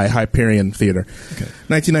the Hyperion Theater. Okay.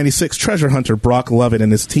 1996, treasure hunter Brock Lovett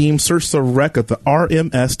and his team search the wreck of the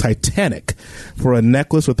RMS Titanic for a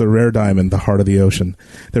necklace with a rare diamond, the heart of the ocean.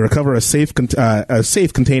 They recover a safe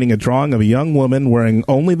containing a drawing of a young woman wearing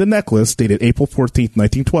only the necklace, dated April 14th,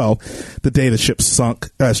 1912, the day the ship struck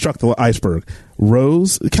the iceberg.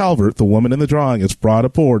 Rose Calvert, the woman in the drawing, is brought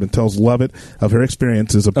aboard and tells Lovett of her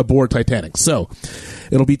experiences aboard Titanic. So,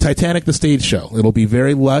 it'll be Titanic the stage show. It'll be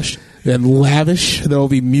very lush and lavish. There will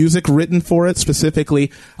be music written for it specifically.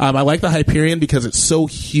 I like the Hyperion because it's so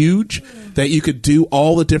huge that you could do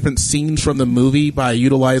all the different scenes from the movie by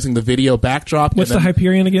utilizing the video backdrop. What's the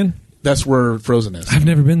Hyperion again? That's where Frozen is. I've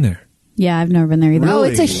never been there. Yeah, I've never been there either. Oh,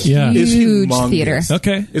 it's a huge theater.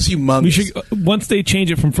 Okay. It's humongous. We should, once they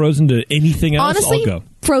change it from Frozen to anything else, honestly, I'll go.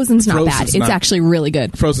 Frozen's not bad. It's actually really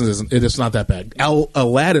good. Frozen isn't. It's not that bad.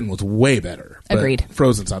 Aladdin was way better. Agreed.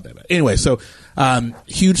 Frozen's not that bad. Anyway, so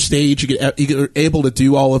huge stage. You're able to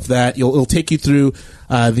do all of that. It'll take you through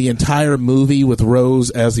the entire movie with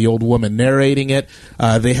Rose as the old woman narrating it.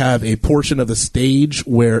 They have a portion of the stage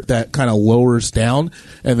where that kind of lowers down,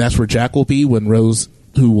 and that's where Jack will be when Rose,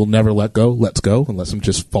 who will never lets go unless him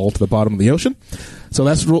just fall to the bottom of the ocean. So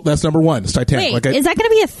that's number one. It's Titanic. Wait, is that going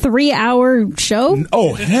to be a 3-hour show?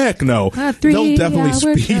 Oh, heck no. They'll definitely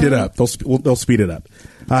speed it up. They'll speed it up.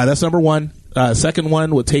 That's number one. Second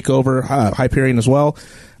one would take over Hyperion as well.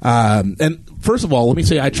 And first of all, let me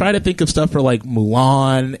say, I try to think of stuff for like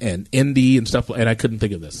Mulan and Indy and stuff, and I couldn't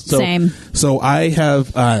think of this. Same. So I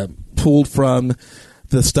have pulled from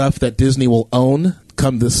the stuff that Disney will own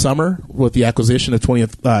come this summer with the acquisition of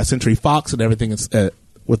 20th Century Fox and everything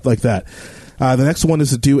with like that. The next one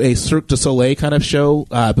is to do a Cirque du Soleil kind of show,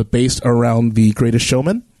 but based around The Greatest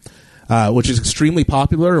Showman, which is extremely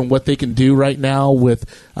popular, and what they can do right now with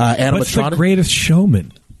animatronic. What's The Greatest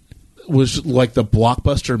Showman? Was like the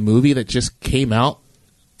blockbuster movie that just came out.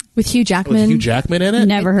 With Hugh Jackman. With Hugh Jackman in it?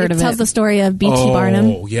 Never heard of it. It tells the story of B.T. Barnum.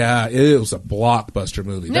 Oh, yeah. It was a blockbuster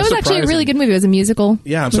movie. No, it was actually a really good movie. It was a musical.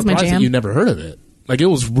 Yeah, I'm surprised that you never heard of it. Like, it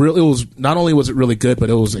was not only was it really good, but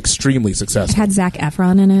it was extremely successful. It had Zac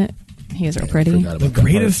Efron in it. He was real pretty. The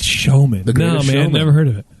Greatest Showman. The Greatest Showman. Never heard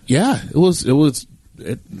of it. Yeah,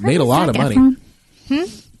 it made a lot of money.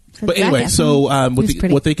 But anyway, so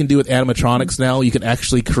what they can do with animatronics now, you can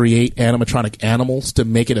actually create animatronic animals to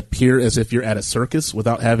make it appear as if you're at a circus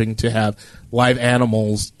without having to have live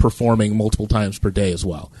animals performing multiple times per day as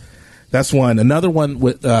well. That's one. Another one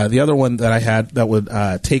with the other one that I had that would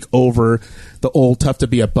take over the old Tough to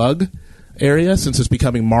Be a Bug area, since it's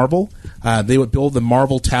becoming Marvel. They would build the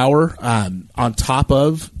Marvel Tower on top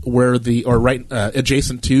of right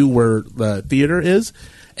adjacent to where the theater is.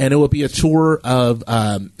 And it will be a tour of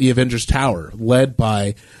the Avengers Tower, led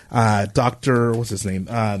by Dr. What's his name?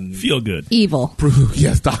 Feel Good. Evil.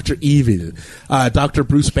 Yes, Dr. Evil. Dr.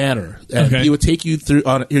 Bruce Banner. And he would take you through.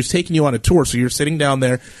 He's taking you on a tour, so you're sitting down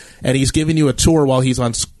there, and he's giving you a tour while he's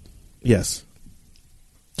on. Yes.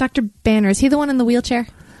 Dr. Banner, is he the one in the wheelchair?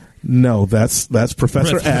 No, that's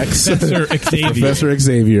Professor X. Professor Xavier. Professor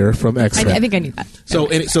Xavier from X-Men. I think I knew that.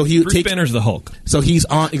 So he Bruce Banner's the Hulk. So he's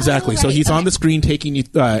on exactly. So he's on the screen taking you,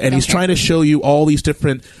 and he's trying to show you all these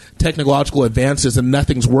different technological advances, and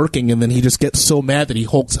nothing's working. And then he just gets so mad that he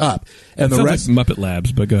hulks up. And the rest, like Muppet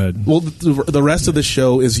Labs, but go ahead. Well, the rest of the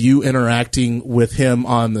show is you interacting with him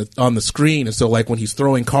on the screen. And so, like when he's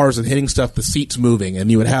throwing cars and hitting stuff, the seat's moving,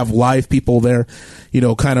 and you would have live people there,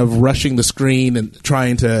 kind of rushing the screen and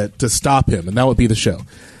trying to stop him, and that would be the show.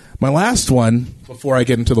 My last one, before I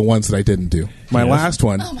get into the ones that I didn't do. Last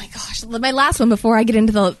one. Oh my gosh! My last one before I get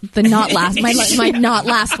into the not last. My not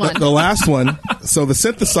last one. The last one. So the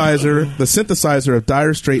synthesizer of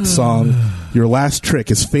Dire Straits' song "Your Last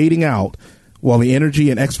Trick" is fading out, while the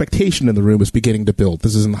energy and expectation in the room is beginning to build.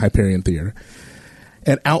 This is in the Hyperion Theater,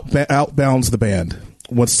 and outbounds the band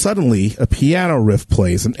when suddenly a piano riff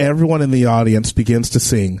plays, and everyone in the audience begins to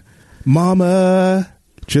sing, "Mama,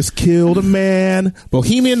 just killed a man.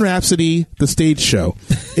 Bohemian Rhapsody, the stage show.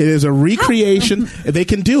 It is a recreation. They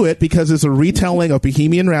can do it because it's a retelling of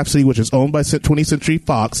Bohemian Rhapsody, which is owned by 20th Century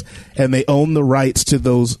Fox, and they own the rights to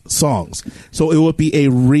those songs. So it would be it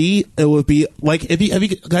would be like, have you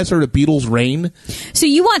guys heard of Beatles' Rain? So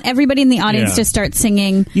you want everybody in the audience Yeah. to start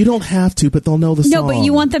singing. You don't have to, but they'll know the No, song. but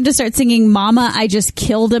you want them to start singing "Mama, I Just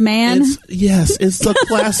Killed a Man." It's a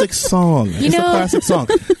classic song. It's a classic song.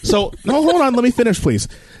 So, no, hold on. Let me finish, please.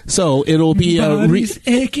 So, it'll be Body's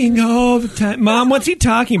aching all the time. Mom, what's he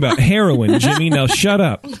talking about? Heroin, Jimmy. Now shut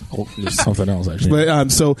up. there's something else, actually.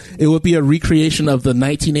 But, so, it would be a recreation of the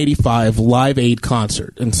 1985 Live Aid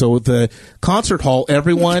concert. And so, the concert hall,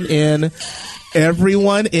 everyone in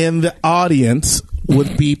the audience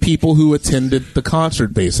would be people who attended the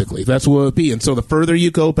concert, basically. That's what it would be. And so the further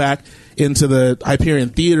you go back into the Hyperion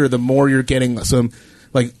Theater, the more you're getting some,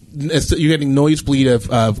 like, you're getting nosebleed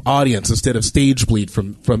of audience instead of stage bleed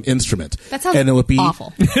from instrument. That sounds and it would be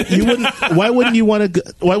awful. Why wouldn't you want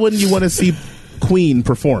to see Queen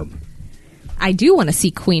perform? I do want to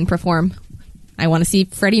see Queen perform. I want to see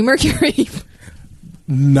Freddie Mercury.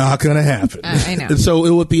 Not going to happen. I know. And so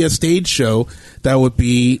it would be a stage show that would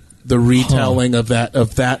be the retelling of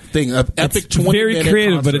that thing, of epic 20-minute Very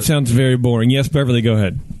creative, concert. but it sounds very boring. Yes, Beverly, go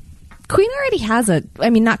ahead. Queen already has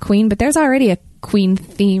not Queen, but there's already a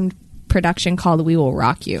Queen-themed production called We Will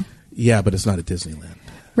Rock You. Yeah, but it's not at Disneyland.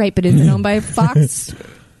 Right, but is it owned by Fox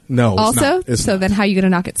No, it's also? not. It's So not. then how are you going to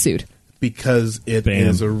not get sued? Because it Bam.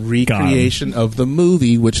 is a recreation of the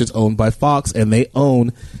movie, which is owned by Fox, and they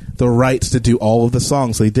own the rights to do all of the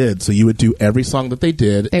songs they did. So you would do every song that they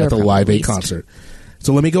did They at were the probably Live Aid released. concert.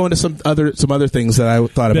 So let me go into some other things that I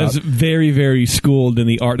thought about. Bev's very, very schooled in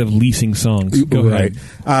the art of leasing songs. Go Right.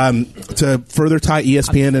 ahead. To further tie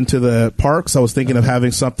ESPN into the parks, I was thinking of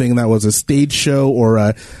having something that was a stage show or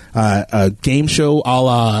a game show a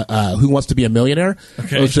la Who Wants to Be a Millionaire,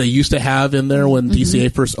 Okay. which they used to have in there when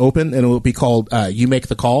DCA first opened, and it would be called You Make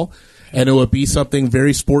the Call. And it would be something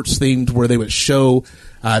very sports themed where they would show,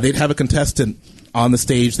 they'd have a contestant on the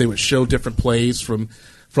stage. They would show different plays from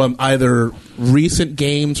either recent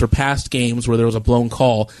games or past games where there was a blown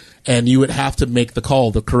call, and you would have to make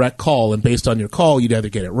the correct call, and based on your call, you'd either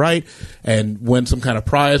get it right and win some kind of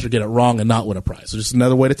prize or get it wrong and not win a prize. So just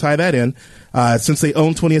another way to tie that in. Since they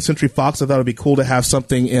own 20th Century Fox, I thought it would be cool to have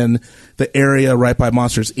something in the area right by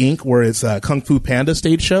Monsters, Inc., where it's a Kung Fu Panda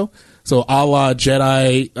stage show. So a la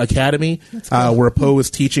Jedi Academy, where Poe is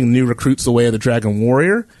teaching new recruits the way of the Dragon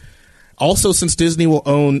Warrior. Also, since Disney will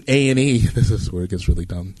own A&E, this is where it gets really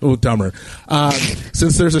dumber.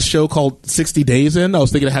 Since there's a show called 60 Days In, I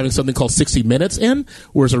was thinking of having something called 60 Minutes In,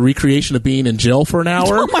 where it's a recreation of being in jail for an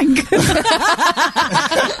hour. Oh my god!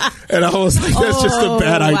 And I was like, that's just a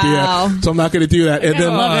bad wow. idea. So I'm not going to do that. And then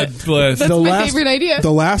God bless. That's my favorite idea.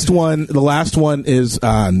 The last one is.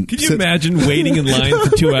 Could you imagine waiting in line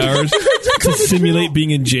for 2 hours to simulate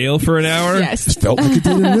being in jail for an hour? Yes. Felt like it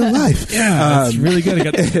did in real life. Yeah, that's really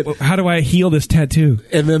good. How do I heal this tattoo?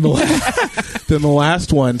 And then the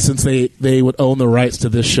last one, since they would own the rights to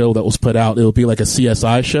this show that was put out, it would be like a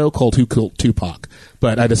CSI show called Who Killed Tupac.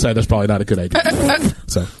 But I decided that's probably not a good idea.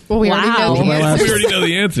 So Well, we Wow. already know the My answer. last- We already know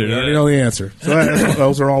the answer. I already know the answer. So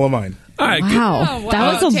those are all of mine. All right, good. Wow,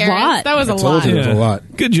 that was a Terrence, lot. That was a I told lot. you. It was a lot.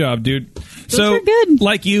 Good job, dude. So, are good.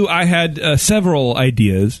 like you, I had several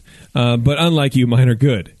ideas, but unlike you, mine are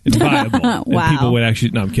good. It's viable. Wow. And people would actually...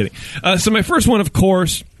 No, I'm kidding. So my first one, of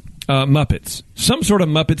course, Muppets. Some sort of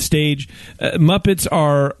Muppet stage. Muppets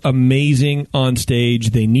are amazing on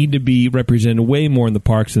stage. They need to be represented way more in the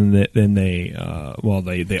parks than they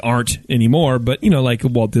aren't anymore. But, like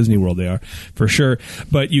Walt Disney World, they are, for sure.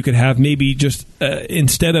 But you could have maybe just,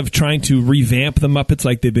 instead of trying to revamp the Muppets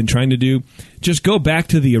like they've been trying to do, just go back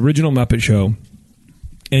to the original Muppet Show,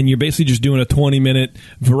 and you're basically just doing a 20-minute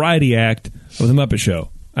variety act of the Muppet Show.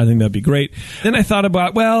 I think that'd be great. Then I thought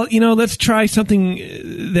about, let's try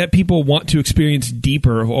something that people want to experience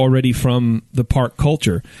deeper already from the park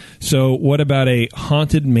culture. So what about a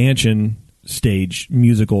Haunted Mansion stage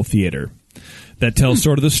musical theater that tells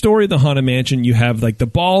sort of the story of the Haunted Mansion? You have like the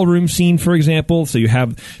ballroom scene, for example. So you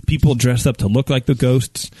have people dressed up to look like the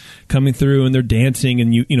ghosts coming through, and they're dancing,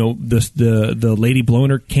 and the lady blowing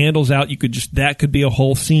her candles out. That could be a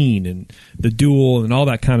whole scene, and the duel and all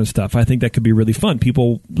that kind of stuff. I think that could be really fun.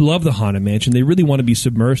 People love the Haunted Mansion. They really want to be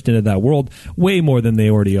submersed into that world way more than they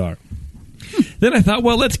already are. Then I thought,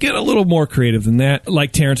 let's get a little more creative than that.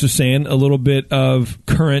 Like Terrence was saying, a little bit of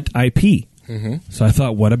current IP. So I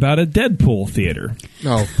thought, what about a Deadpool theater?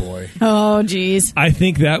 Oh, boy. Oh, geez. I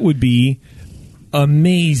think that would be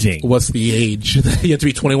amazing. What's the age? You have to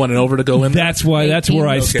be 21 and over to go in there? That's why. That's where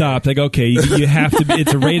I stopped. Like, okay, you have to.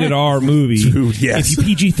 It's a rated R movie. Dude, yes. If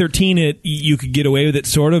you PG-13 it, you could get away with it,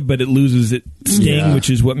 sort of, but it loses its sting, which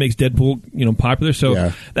is what makes Deadpool, popular.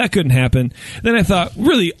 So that couldn't happen. Then I thought,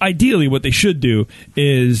 really, ideally, what they should do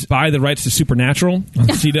is buy the rights to Supernatural on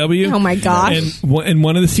CW. Oh my gosh! And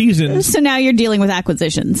one of the seasons. So now you're dealing with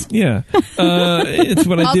acquisitions. Yeah, it's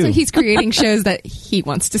what I do. Also, he's creating shows that he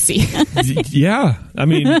wants to see. Yeah, I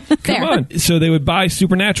mean, come on. So they would buy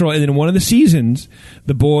Supernatural, and then one of the seasons,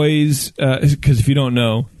 the boys, because if you don't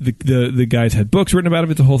know, the guys had books written about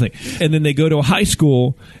it. It's a whole thing. And then they go to a high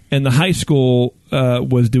school, and the high school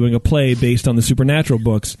was doing a play based on the Supernatural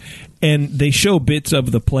books, and they show bits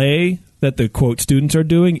of the play that the quote students are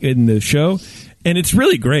doing in the show, and it's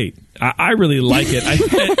really great. I really like it. I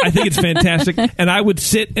think it's fantastic, and I would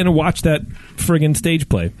sit and watch that friggin' stage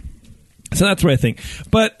play. So that's what I think.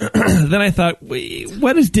 But then I thought,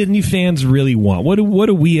 what does Disney fans really want? What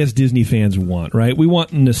do we as Disney fans want, right? We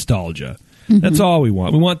want nostalgia. Mm-hmm. That's all we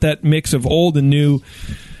want. We want that mix of old and new,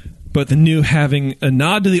 but the new having a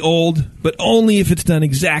nod to the old, but only if it's done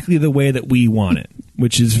exactly the way that we want it,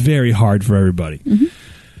 which is very hard for everybody. Mm-hmm.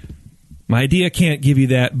 My idea can't give you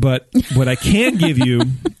that, but what I can give you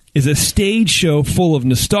is a stage show full of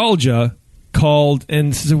nostalgia called,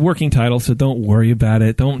 and this is a working title, so don't worry about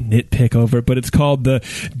it. Don't nitpick over it, but it's called the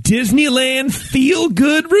Disneyland Feel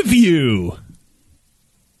Good Review.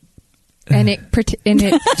 And it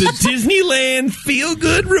the Disneyland Feel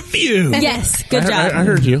Good Review. Yes, good job. I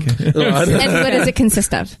heard you. Okay. And what does it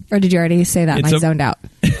consist of? Or did you already say that and I zoned out?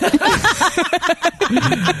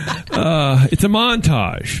 It's a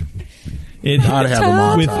montage. Gotta have a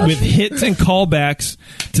montage. With hits and callbacks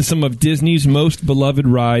to some of Disney's most beloved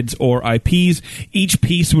rides or IPs. Each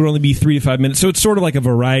piece would only be 3 to 5 minutes, so it's sort of like a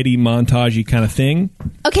variety montage-y kind of thing.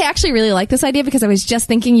 Okay, I actually really like this idea because I was just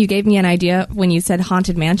thinking, you gave me an idea when you said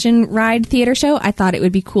Haunted Mansion ride theater show. I thought it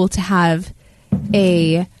would be cool to have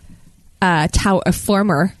a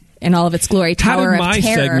former in all of its glory Tower of Terror. How did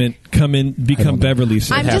my segment become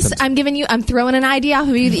Beverly's? I'm throwing an idea off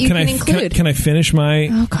of you that you can include. Can I finish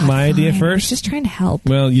my idea first? I was just trying to help.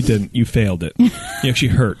 Well, you didn't. You failed it. You actually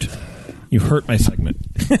hurt. You hurt my segment.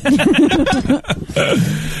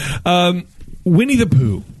 Winnie the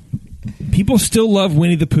Pooh. People still love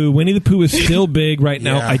Winnie the Pooh. Winnie the Pooh is still big right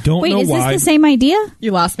now. I don't know why. Wait, is this the same idea? You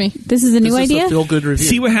lost me. This is a new idea? Feel good review.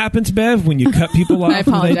 See what happens, Bev, when you cut people off I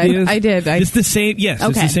apologize. with ideas? I did. It's the same. Yes,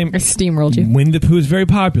 it's the same. I steamrolled you. Winnie the Pooh is very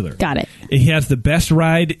popular. Got it. He has the best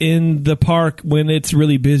ride in the park when it's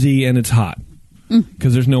really busy and it's hot.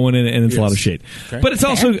 Because there's no one in it and it's a lot of shade. Okay. But it's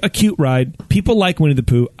also a cute ride. People like Winnie the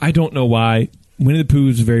Pooh. I don't know why. Winnie the Pooh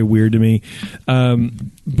is very weird to me.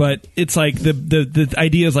 But it's like the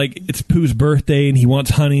idea is like it's Pooh's birthday and he wants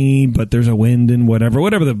honey, but there's a wind and whatever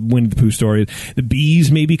the Winnie the Pooh story is. The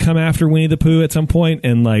bees maybe come after Winnie the Pooh at some point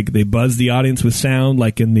and like they buzz the audience with sound,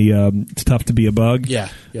 like in the It's Tough to Be a Bug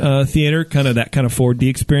theater, kind of that kind of 4D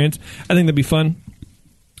experience. I think that'd be fun.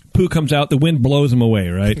 Pooh comes out, the wind blows him away,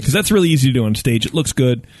 right? Because that's really easy to do on stage. It looks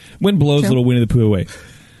good. Wind blows little Winnie the Pooh away.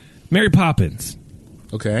 Mary Poppins.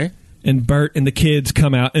 Okay. And Bert and the kids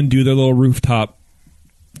come out and do their little rooftop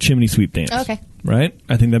chimney sweep dance. Okay. Right?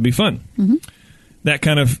 I think that'd be fun. Mm-hmm. That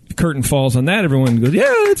kind of curtain falls on that. Everyone goes,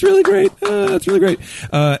 yeah, that's really great. That's really great.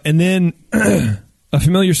 And then a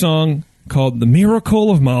familiar song called The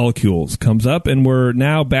Miracle of Molecules comes up, and we're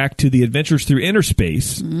now back to the Adventures Through Inner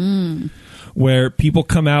Space. Where people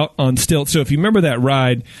come out on stilts. So if you remember that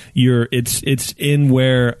ride, it's in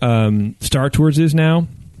where Star Tours is now.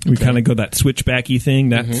 We kind of go that switchbacky thing.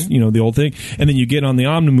 That's the old thing, and then you get on the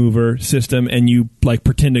Omnimover system and you like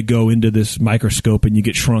pretend to go into this microscope and you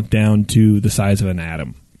get shrunk down to the size of an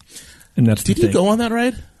atom. And that's Did you go on that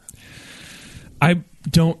ride? I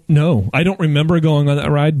don't know. I don't remember going on that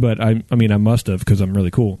ride, but I mean I must have because I'm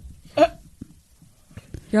really cool.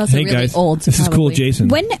 You're also really guys, old. So this is cool, Jason.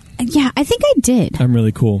 I think I did. I'm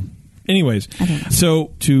really cool. Anyways,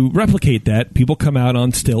 so to replicate that, people come out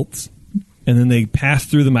on stilts, and then they pass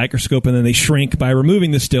through the microscope, and then they shrink by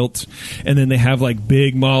removing the stilts, and then they have like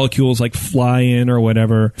big molecules like fly in or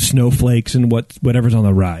whatever, snowflakes and whatever's on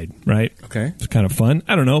the ride, right? Okay. It's kind of fun.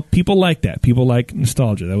 I don't know. People like that. People like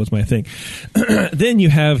nostalgia. That was my thing. Then you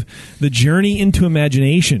have the Journey into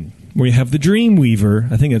Imagination, where you have the Dreamweaver.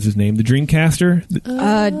 I think that's his name. The Dreamcaster.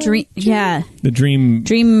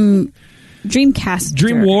 Dreamcaster.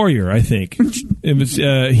 Dream Warrior, I think. It was.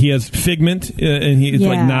 He has Figment, and he's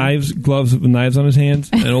like gloves with knives on his hands,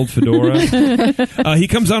 an old fedora. He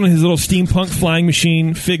comes out on his little steampunk flying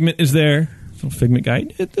machine. Figment is there. Figment guy,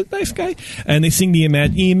 a nice guy. And they sing the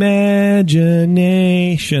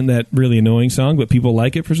Imagination, that really annoying song, but people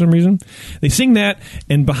like it for some reason. They sing that,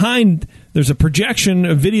 and behind there's a projection,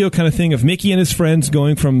 a video kind of thing of Mickey and his friends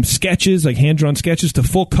going from sketches, like hand-drawn sketches, to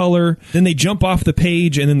full color. Then they jump off the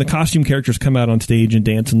page, and then the costume characters come out on stage and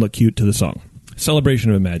dance and look cute to the song.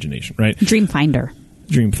 Celebration of imagination, right? Dreamfinder.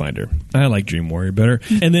 I like Dream Warrior better.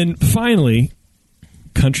 And then finally,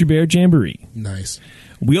 Country Bear Jamboree. Nice.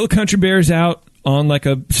 Wheel Country Bears out on like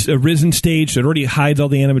a risen stage, so it already hides all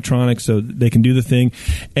the animatronics so they can do the thing.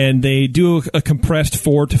 And they do a compressed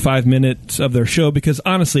 4 to 5 minutes of their show because,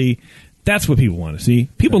 honestly, that's what people want to see.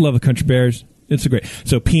 People love the Country Bears. It's a great.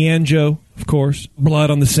 So Pianjo, of course.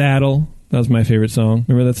 Blood on the Saddle. That was my favorite song.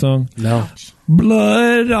 Remember that song? No.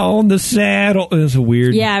 Blood on the Saddle. It was a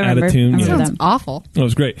weird I remember. attitude. I remember Sounds awful. That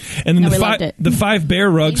was great. And then No, we loved it. the 5 Bear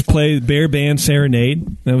Rugs play Bear Band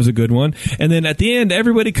Serenade. That was a good one. And then at the end,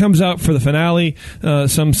 everybody comes out for the finale,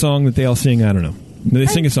 some song that they all sing. I don't know. They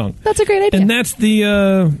sing a song. That's a great idea. And that's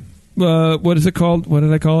the... what is it called? What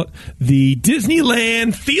did I call it? The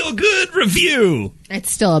Disneyland Feel Good Review. It's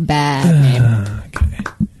still a bad name. Okay.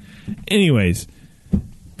 Anyways,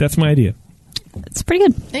 that's my idea. It's pretty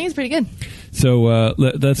good. I think it's pretty good. So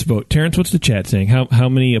let's vote. Terrence, what's the chat saying? How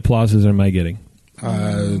many applauses am I getting?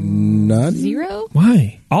 None. 0?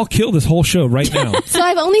 Why? I'll kill this whole show right now. So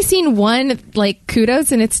I've only seen one, like,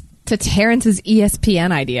 kudos, and it's to Terrence's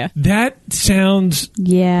ESPN idea. That sounds...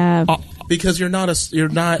 Yeah. Because you're not. I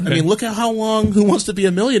mean, look at how long Who Wants to Be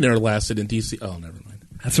a Millionaire lasted in DC. Oh, never mind.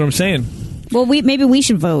 That's what I'm saying. Well, maybe we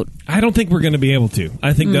should vote. I don't think we're going to be able to.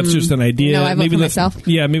 I think that's just an idea. No, I vote maybe for let's, myself.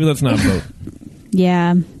 Yeah, maybe let's not vote.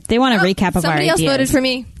 Yeah. They want a recap of our Somebody ideas. else voted for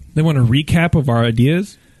me. They want a recap of our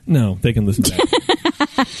ideas? No, they can listen to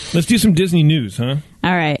that. Let's do some Disney news, huh?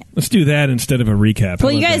 All right. Let's do that instead of a recap. How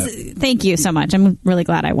Well, you about guys, that? thank you so much. I'm really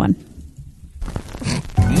glad I won.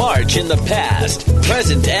 March in the past,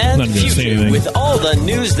 present, and Not gonna say future anything. with all the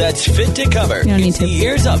news that's fit to cover. You don't need It's to. the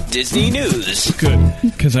Ears Up Disney News. Good,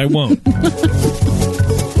 because I won't.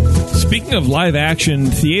 Speaking of live-action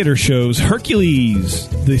theater shows, Hercules,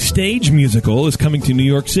 the stage musical, is coming to New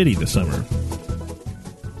York City this summer.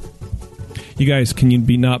 You guys, can you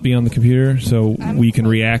not be on the computer so we can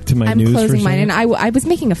react to my I'm news for a closing mine, second? and I was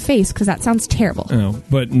making a face because that sounds terrible. Oh,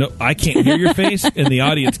 but no, I can't hear your face, and the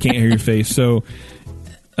audience can't hear your face. So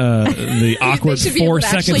the awkward should be 4 able to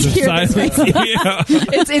seconds of actually hear this silence. Yeah.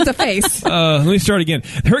 It's a face. Let me start again.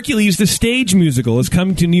 Hercules, the stage musical, is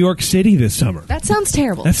coming to New York City this summer. That sounds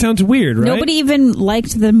terrible. That sounds weird, right? Nobody even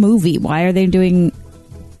liked the movie. Why are they doing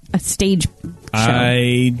a stage show?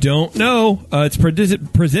 I don't know. It's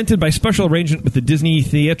presented by special arrangement with the Disney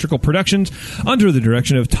Theatrical Productions under the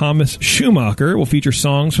direction of Thomas Schumacher. Will feature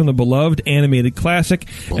songs from the beloved animated classic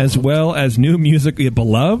as well as new music. Yeah,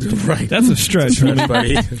 beloved? Right. That's a stretch, right?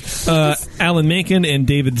 Buddy. Alan Menken and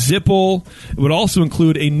David Zippel. It would also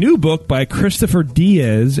include a new book by Christopher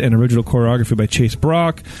Diaz and original choreography by Chase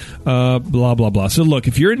Brock. Blah, blah, blah. So look,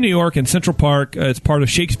 if you're in New York and Central Park, it's part of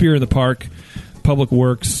Shakespeare in the Park. Public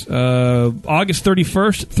Works, August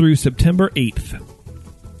 31st through September 8th.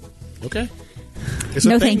 Okay.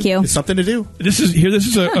 No, thank you. It's something to do. This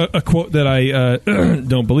is a quote that I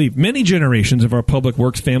don't believe. Many generations of our Public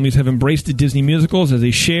Works families have embraced Disney musicals as a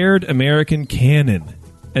shared American canon.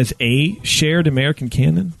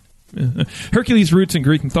 Hercules' roots in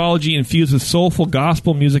Greek mythology infused with soulful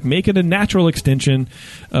gospel music make it a natural extension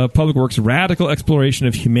of Public Works' radical exploration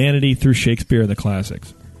of humanity through Shakespeare and the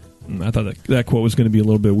classics. I thought that quote was going to be a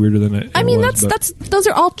little bit weirder than it. I mean, was, those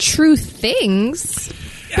are all true things.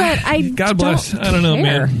 But I God bless. don't I don't know,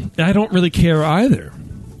 care. man. I don't really care either.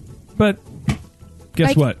 But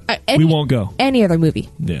guess what? We won't go. Any other movie.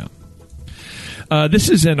 Yeah. This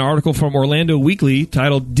is an article from Orlando Weekly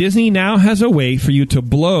titled "Disney Now Has a Way for You to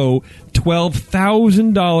Blow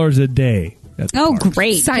 $12,000 a Day." Oh,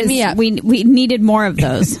 great. Sign me 'cause up. We needed more of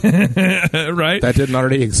those. Right? That didn't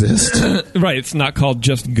already exist. Right. It's not called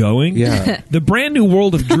Just Going. Yeah. The brand new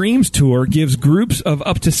World of Dreams tour gives groups of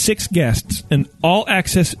up to 6 guests an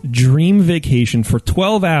all-access dream vacation for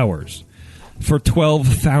 12 hours for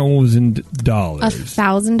 $12,000.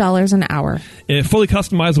 $1,000 an hour. A fully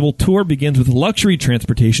customizable tour begins with luxury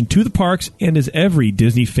transportation to the parks and is every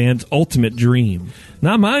Disney fan's ultimate dream.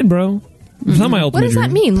 Not mine, bro. It's not my What ultimate does dream.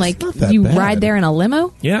 that mean? Like, not that you bad. ride there in a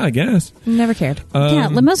limo? Yeah, I guess. Never cared. Yeah,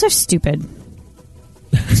 limos are stupid.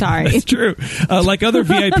 Sorry. It's true. Like other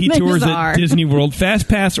VIP They tours just at are. Disney World, Fast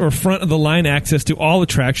Pass or front-of-the-line access to all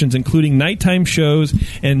attractions, including nighttime shows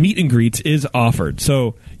and meet and greets, is offered.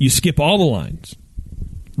 So you skip all the lines,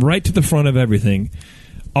 right to the front of everything.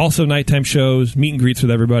 Also, nighttime shows, meet and greets with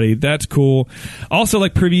everybody. That's cool. Also,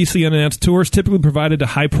 like previously unannounced tours typically provided to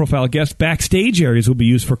high-profile guests, backstage areas will be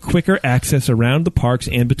used for quicker access around the parks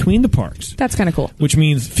and between the parks. That's kind of cool. Which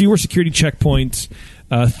means fewer security checkpoints,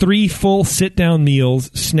 3 full sit-down meals,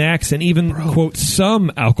 snacks, and even, quote, some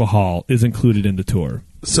alcohol is included in the tour.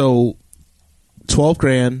 So,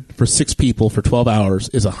 $12,000 for 6 people for 12 hours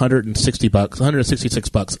is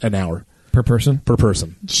 $166 an hour Per person? per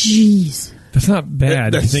person. Jeez. That's not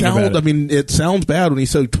bad if you think about it. I mean, it sounds bad when you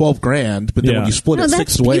say $12,000, but then Yeah. when you split it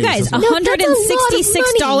 6 ways, you guys, it's-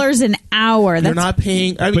 $166 an hour. you're That's not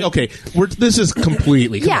paying. I mean, okay, this is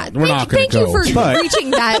completely. Come Yeah, on, we're not going thank to go. you for but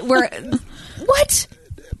reaching that. What?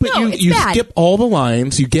 but No, you, it's you bad. skip all the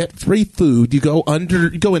lines. You get free food. You go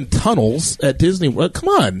in tunnels at Disney. Well, come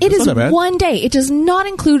on, It That's is not that bad. one day. It does not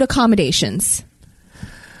include accommodations.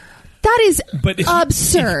 That is But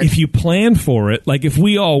absurd. If you plan for it, like if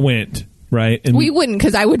we all went, right? And we wouldn't,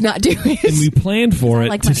 because I would not do it. and we planned for it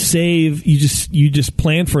like to money. save. You just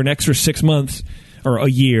plan for an extra 6 months or a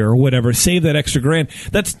year or whatever. Save that extra grand.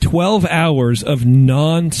 That's 12 hours of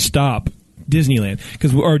nonstop Disneyland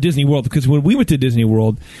or Disney World. Because when we went to Disney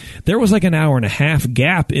World, there was like an hour and a half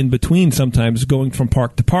gap in between sometimes going from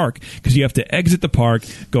park to park because you have to exit the park,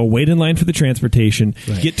 go wait in line for the transportation,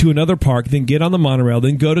 get to another park, then get on the monorail,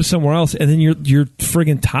 then go to somewhere else, and then you're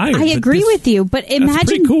friggin' tired. I But agree this- with you, but pretty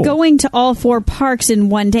imagine cool. going to all 4 parks in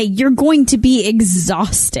one day. You're going to be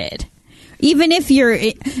exhausted. Even if you're...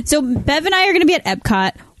 So, Bev and I are going to be at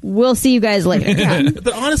Epcot. We'll see you guys later.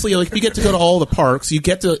 But honestly, like, you get to go to all the parks. You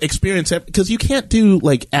get to experience it because you can't do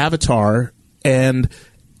like Avatar and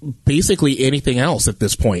basically anything else at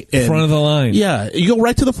this point. And, Front of the line. Yeah, you go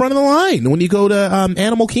right to the front of the line when you go to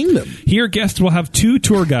Animal Kingdom. Here, guests will have 2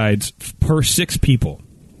 tour guides per 6 people,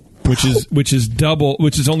 which is double.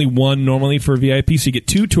 Which is only 1 normally for VIP. So you get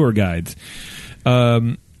 2 tour guides.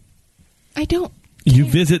 I don't. You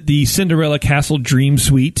visit the Cinderella Castle Dream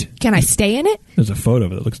Suite. Can I stay in it? There's a photo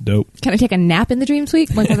of it. It looks dope. Can I take a nap in the Dream Suite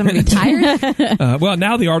because I'm going to be tired? Well,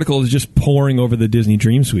 now the article is just pouring over the Disney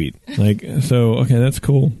Dream Suite. Okay, that's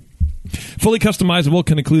cool. Fully customizable,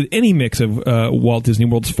 can include any mix of Walt Disney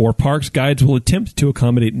World's 4 parks. Guides will attempt to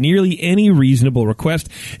accommodate nearly any reasonable request,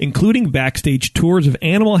 including backstage tours of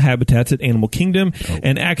animal habitats at Animal Kingdom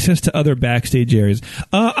and access to other backstage areas.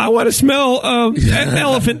 I want to smell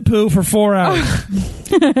elephant poo for 4 hours.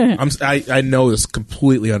 I know it's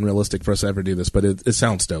completely unrealistic for us to ever do this, but it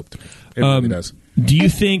sounds dope to me. It really does. Do you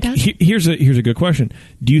think... Here's a good question.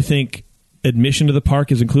 Do you think admission to the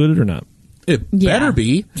park is included or not? It Yeah. better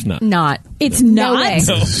be. It's not. Not. It's No not. way.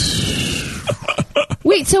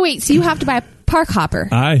 Wait, so you have to buy a park hopper?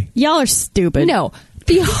 Aye. Y'all are stupid. No.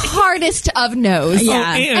 The hardest of no's.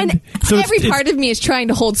 Yeah. Oh, And so every part of me is trying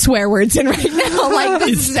to hold swear words in right now. Like,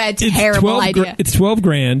 this is a terrible idea. It's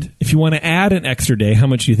 $12,000. If you want to add an extra day, how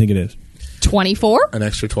much do you think it is? 24? An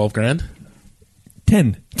extra $12,000.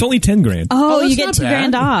 10. It's only $10,000. Oh, that's you get not $2 bad.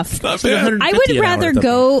 grand off. Not like bad. $150 I would an hour rather at that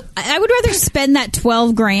go. I would rather spend that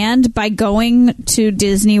 $12,000 by going to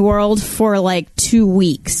Disney World for like 2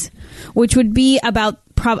 weeks, which would be about.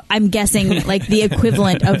 I'm guessing like the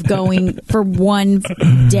equivalent of going for 1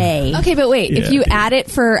 day. Okay, but wait. If you add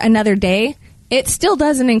it for another day, it still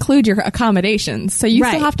doesn't include your accommodations. So you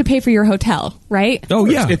Right. still have to pay for your hotel, right? Oh,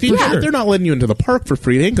 yeah. If they're not letting you into the park for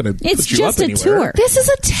free, they ain't going to It's put you just up a anywhere. tour. This is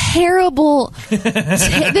a terrible.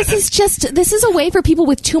 This is a way for people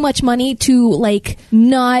with too much money to like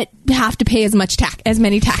not have to pay as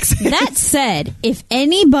many taxes. That said, if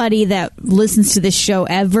anybody that listens to this show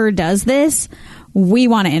ever does this, we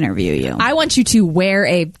want to interview you. I want you to wear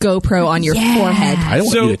a GoPro on your forehead. I don't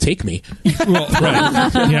So- want you to take me. Well,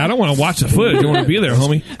 right. Yeah, I don't want to watch the footage. I want to be there,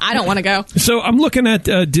 homie. I don't want to go. So I'm looking at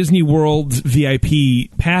Disney World's VIP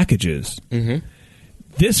packages. Mm-hmm.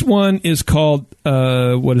 This one is called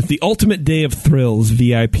the Ultimate Day of Thrills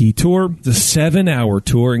VIP Tour. The 7-hour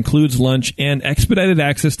tour includes lunch and expedited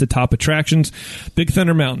access to top attractions: Big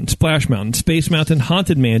Thunder Mountain, Splash Mountain, Space Mountain,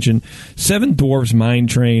 Haunted Mansion, Seven Dwarfs Mine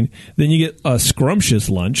Train. Then you get a scrumptious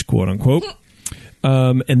lunch, quote unquote,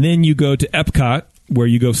 and then you go to Epcot, where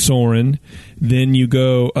you go Soarin'. Then you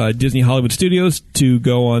go Disney Hollywood Studios to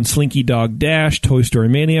go on Slinky Dog Dash, Toy Story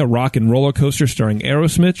Mania, Rock and Roller Coaster starring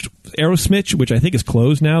Aerosmith, which I think is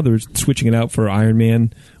closed now. They're switching it out for Iron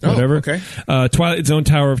Man, whatever. okay. Twilight Zone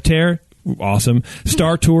Tower of Terror, awesome.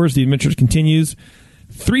 Star Tours, The Adventure Continues.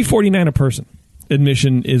 $349 a person.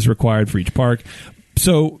 Admission is required for each park.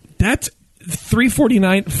 So that's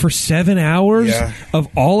 $349 for 7 hours of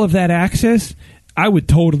all of that access. I would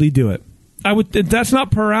totally do it. That's not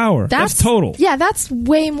per hour. That's total. Yeah, that's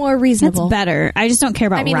way more That's reasonable. better. I just don't care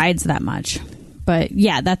about I mean- rides that much. But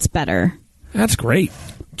yeah, that's better. That's great.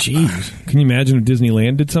 Jeez. Can you imagine if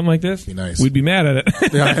Disneyland did something like this? Be nice. We'd be mad at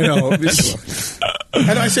it. Yeah, I know.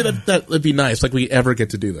 I say that would be nice. Like we ever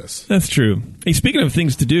get to do this. That's true. Hey, speaking of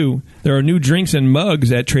things to do, there are new drinks and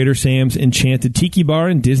mugs at Trader Sam's Enchanted Tiki Bar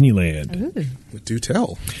in Disneyland. Do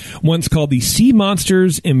tell. One's called the Sea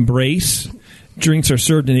Monsters Embrace. Drinks are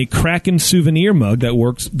served in a Kraken souvenir mug that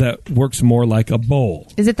works more like a bowl.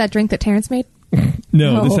 Is it that drink that Terrence made?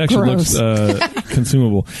 No, this Oh, actually gross. looks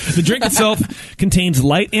consumable. The drink itself contains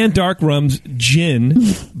light and dark rums, gin,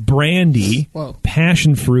 brandy,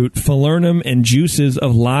 passion fruit, falernum, and juices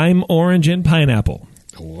of lime, orange, and pineapple.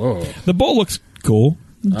 Whoa. The bowl looks cool.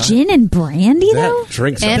 Gin and brandy, though? That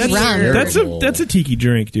drink And sounds rum. terrible. That's a tiki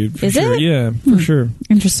drink, dude. For Is sure. it? Yeah, for sure.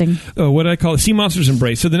 Interesting. What did I call it? Sea Monsters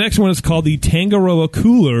Embrace. So the next one is called the Tangaroa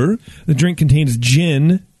Cooler. The drink contains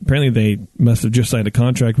gin. Apparently they must have just signed a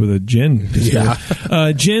contract with a gin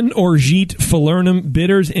distiller. Gin, orgeat, falernum,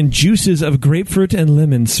 bitters, and juices of grapefruit and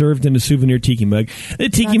lemon served in a souvenir tiki mug. The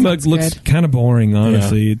tiki That mug sounds looks good. kind of boring,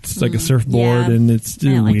 honestly. It's like a surfboard, Yeah. and it's I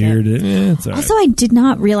don't like weird. it. It's all right. Also, I did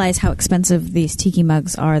not realize how expensive these tiki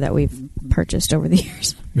mugs are that we've purchased over the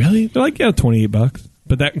years. Really? They're like, $28.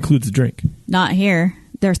 But that includes the drink. Not here.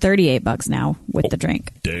 They're $38 now with the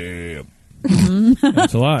drink. Damn.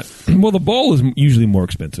 That's a lot. Well, the bowl is usually more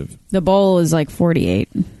expensive. The bowl is like $48.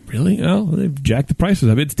 Really? Oh, they've jacked the prices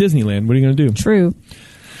up. It's Disneyland. What are you going to do? True.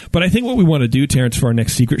 But I think what we want to do, Terrence, for our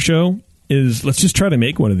next secret show is let's just try to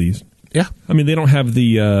make one of these. Yeah. I mean, they don't have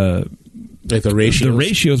the Like the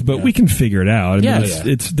ratios. but we can figure it out. I mean, Yeah,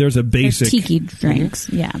 it's there's a They're basic tiki drinks.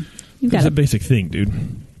 Yeah. You've there's got a basic thing, dude.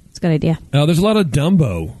 It's a good idea. There's a lot of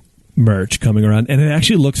Dumbo merch coming around, and it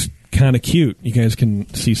actually looks kind of cute. You guys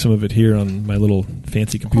can see some of it here on my little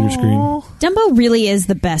fancy computer screen. Dumbo really is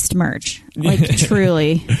the best merch. Like,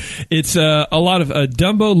 truly. It's a lot of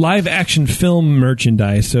Dumbo live action film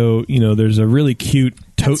merchandise. So, there's a really cute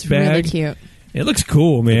tote That's bag. really cute. It looks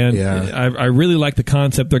cool, man. Yeah. I really like the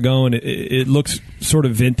concept they're going. It looks sort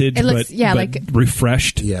of vintage, It looks- but, yeah, but like-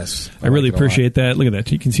 refreshed. Yes. I really like it a lot. appreciate that. Look at that.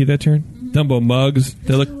 You can see that, Turn? Dumbo mugs.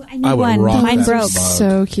 They look I need I would one. rock Mine that broke. mug.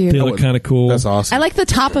 So cute. they look kind of cool. That's awesome. I like the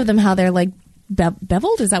top of them, how they're like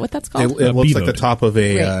beveled. Is that what that's It, called? it looks like bevoed. the top of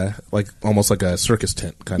a Right. like almost like a circus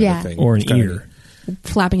tent kind Yeah. of a thing. Or an It's kinda- ear.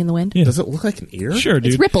 Flapping in the wind. Yeah. Does it look like an ear? Sure,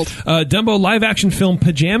 dude. It's rippled. Dumbo live action film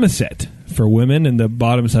pajama set for women, and the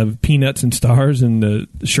bottoms have peanuts and stars, and the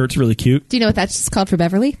shirt's really cute. Do you know what that's called for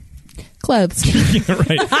Beverly? Clothes. Yeah,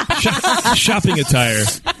 right. Shopping attire.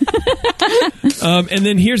 And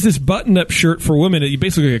then here's this button-up shirt for women. It's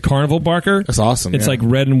basically like a carnival barker. That's awesome. It's yeah. like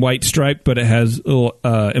red and white striped, but it has a little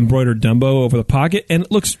embroidered Dumbo over the pocket, and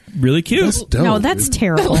it looks really cute. That's dope, No, that's dude.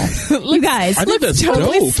 terrible. You guys, I think that's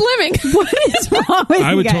Totally dope. slimming. what is wrong with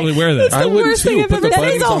I you would guys? totally wear that. I would worst too. thing I've Put the ever- That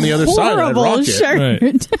buttons is a on the other side. I'd horrible rock it. shirt.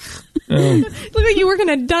 Right. Look like you work in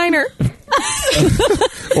a diner.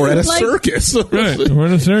 Or at a Like- circus. Right. We're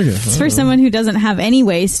in a circus. It's for someone who doesn't have any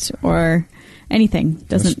waist or anything.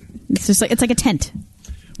 Doesn't. It's just like it's like a tent.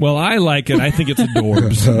 Well, I like it. I think it's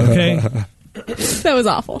adorbs. Okay. That was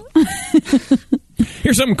awful.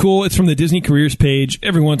 Here's something cool. It's from the Disney Careers page.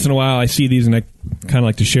 Every once in a while, I see these and I kind of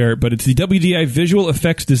like to share it. But it's the WDI Visual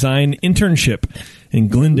Effects Design Internship in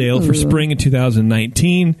Glendale for spring in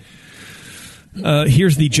 2019.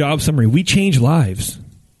 Here's the job summary. We change lives.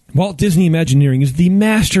 Walt Disney Imagineering is the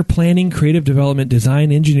master planning, creative development,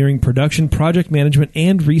 design, engineering, production, project management,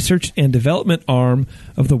 and research and development arm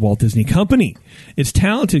of the Walt Disney Company. Its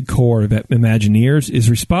talented core of Imagineers is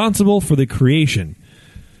responsible for the creation,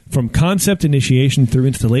 from concept initiation through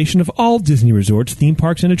installation, of all Disney resorts, theme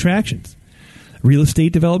parks, and attractions, real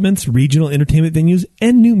estate developments, regional entertainment venues,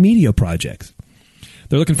 and new media projects.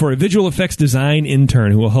 They're looking for a visual effects design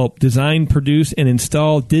intern who will help design, produce, and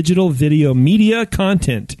install digital video media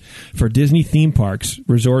content for Disney theme parks,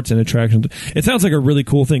 resorts, and attractions. It sounds like a really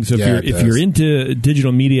cool thing. So Yeah, it if does. you're into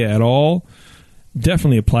digital media at all,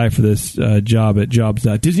 definitely apply for this job at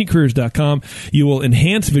jobs.disneycareers.com. You will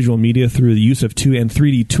enhance visual media through the use of 2 and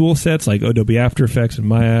 3D tool sets like Adobe After Effects and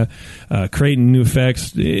Maya, create new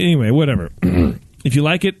effects. Anyway, whatever. If you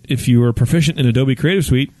like it, if you are proficient in Adobe Creative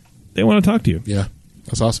Suite, they want to talk to you. Yeah.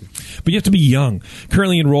 That's awesome. But you have to be young,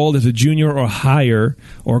 currently enrolled as a junior or higher,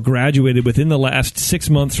 or graduated within the last 6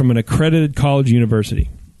 months from an accredited college university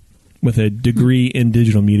with a degree in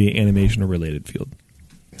digital media, animation, or related field.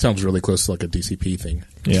 Sounds really close to like a DCP thing.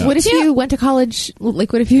 Yeah. What if you went to college?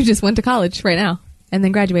 Like, what if you just went to college right now and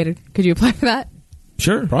then graduated? Could you apply for that?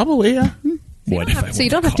 Sure. Probably, yeah. What if I So you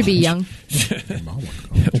went don't to have to be college? young.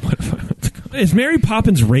 What if I went to college? Is Mary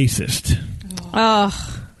Poppins racist?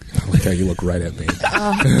 Oh, I like how you look right at me.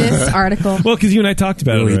 This article. Well, because you and I talked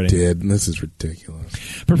about it really already. did. And this is ridiculous.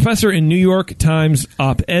 Professor in New York Times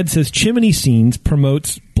op-ed says chimney scenes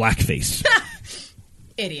promotes blackface.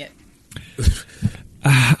 Idiot.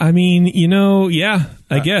 I mean, yeah,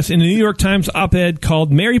 I guess. In the New York Times op-ed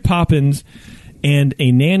called Mary Poppins and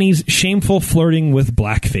a Nanny's Shameful Flirting with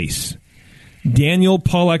Blackface. Daniel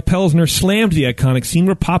Pollack Pelsner slammed the iconic scene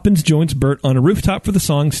where Poppins joins Bert on a rooftop for the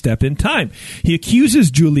song Step in Time. He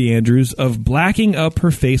accuses Julie Andrews of blacking up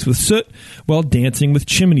her face with soot while dancing with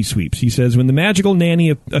chimney sweeps. He says when the magical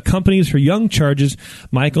nanny accompanies her young charges,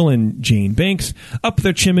 Michael and Jane Banks, up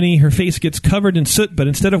their chimney, her face gets covered in soot, but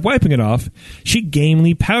instead of wiping it off, she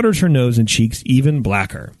gamely powders her nose and cheeks even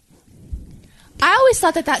blacker. I always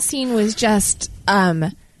thought that scene was just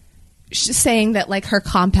saying that like her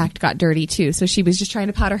compact got dirty too, so she was just trying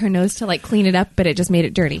to powder her nose to like clean it up, but it just made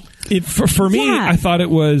it dirty. For me, I thought it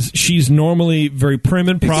was she's normally very prim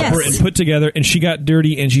and proper and put together, and she got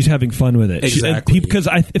dirty and she's having fun with it. Exactly. Because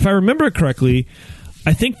if I remember it correctly,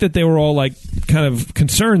 I think that they were all like kind of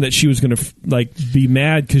concerned that she was going to like be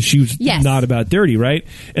mad because she was not about dirty, right?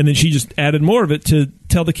 And then she just added more of it to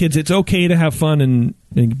tell the kids it's okay to have fun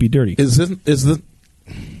and be dirty.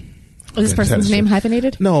 Is this person's name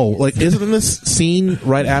hyphenated? No, like isn't this scene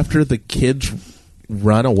right after the kids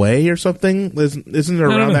run away or something? Isn't it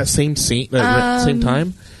around that same scene, same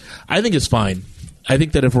time? I think it's fine. I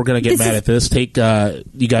think that if we're going to get mad at this, you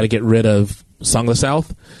got to get rid of Song of the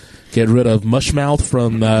South. Get rid of Mushmouth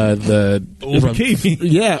from from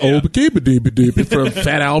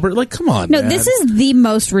Fat Albert. Like, come on, man. This is the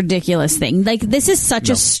most ridiculous thing. Like, this is such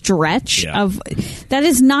a stretch of... That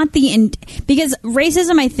is not the... because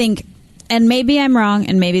racism, I think... And maybe I'm wrong,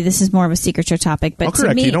 and maybe this is more of a secret show topic. But I'll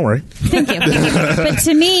correct you, don't worry. Thank you. But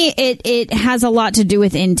to me, it has a lot to do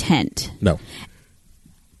with intent. No.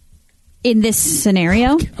 In this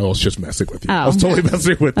scenario, I was just messing with you. Oh. I was totally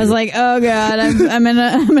messing with you. I was like, "Oh God, I'm in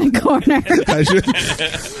a corner." I should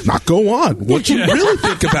not go on. What you really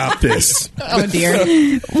think about this? Oh dear.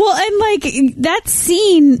 Well, and like that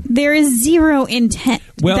scene, there is zero intent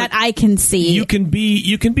that I can see. You can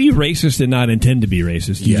be racist and not intend to be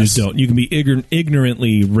racist. You just don't. You can be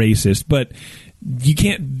ignorantly racist, but you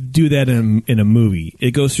can't do that in a movie.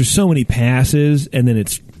 It goes through so many passes, and then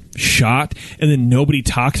it's shot, and then nobody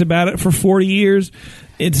talks about it for 40 years.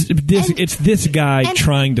 It's this guy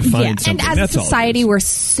trying to find something. And as a society, we're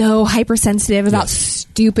so hypersensitive about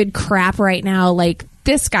stupid crap right now. Like,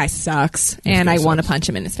 this guy sucks, and I want to punch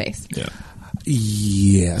him in his face.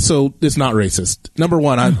 Yeah. So it's not racist. Number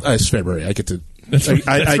one, it's February. I get to. That's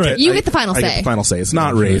right. You get the final say. I get the final say. It's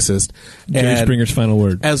not racist. Jerry Springer's final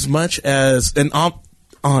word. As much as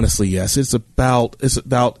honestly, yes, it's about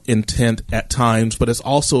intent at times, but it's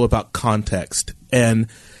also about context. And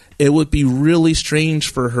it would be really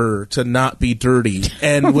strange for her to not be dirty,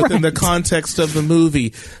 and within the context of the movie,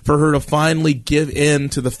 for her to finally give in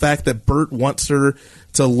to the fact that Bert wants her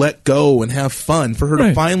to let go and have fun, for her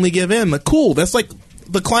to finally give in. Like, cool, that's like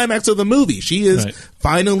the climax of the movie. She is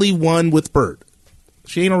finally one with Bert.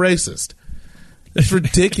 She ain't a racist. It's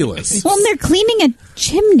ridiculous. Well, and they're cleaning a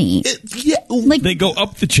chimney. They go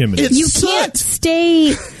up the chimney. You can't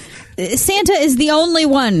stay... Santa is the only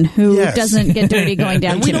one who doesn't get dirty going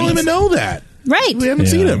down and we chimneys. don't even know that. Right. We haven't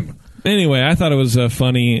seen him. Anyway, I thought it was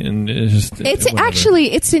funny, and it's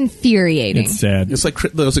infuriating. It's sad. It's like,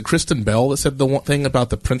 was it Kristen Bell that said the one thing about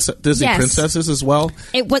the Disney princesses as well?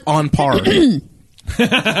 It was on par.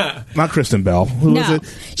 Not Kristen Bell. Who was it?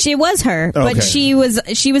 She was her, but she was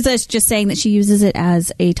just saying that she uses it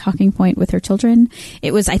as a talking point with her children.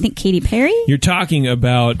 It was, I think, Katy Perry. You're talking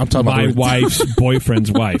about my wife's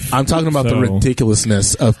boyfriend's wife. I'm talking about the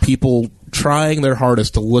ridiculousness of people trying their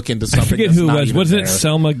hardest to look into something. I forget who it was. Wasn't it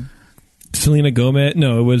Selena Gomez?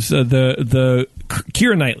 No, it was the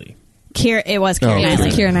Keira Knightley. It was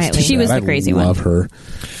Keira Knightley. She was the crazy one. I love her.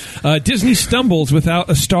 Disney stumbles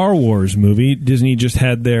without a Star Wars movie. Disney just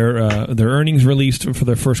had their earnings released for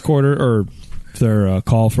their first quarter, or their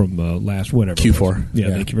call from last whatever Q4. Yeah,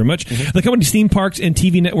 thank you very much. Mm-hmm. The company's theme parks and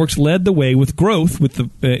TV networks led the way with growth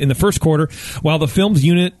in the first quarter, while the film's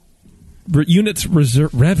units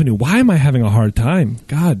revenue. Why am I having a hard time?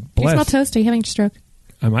 God bless. You smell toast? Are you having a stroke?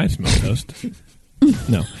 I might smell toast.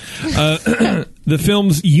 No. The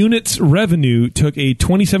film's units revenue took a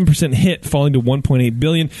 27% hit, falling to $1.8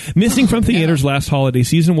 billion. Missing from theaters last holiday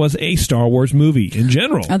season was a Star Wars movie in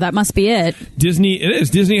general. Oh, that must be it. Disney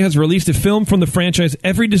has released a film from the franchise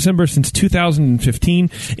every December since 2015.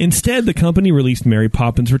 Instead, the company released Mary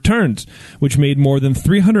Poppins Returns, which made more than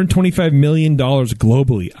 $325 million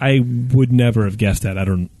globally. I would never have guessed that.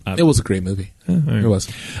 It was a great movie. Right. It was.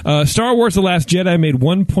 Star Wars The Last Jedi made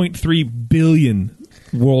 $1.3 billion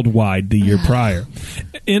worldwide the year prior.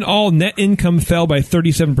 In all, net income fell by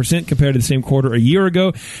 37% compared to the same quarter a year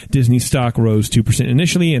ago. Disney stock rose 2%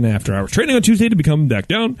 initially, and after hours trading on Tuesday to become back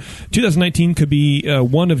down. 2019 could be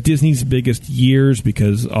one of Disney's biggest years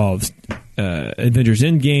because of Avengers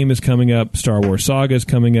Endgame is coming up, Star Wars Saga is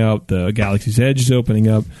coming out, the Galaxy's Edge is opening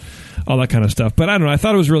up, all that kind of stuff. But I don't know, I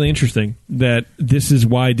thought it was really interesting that this is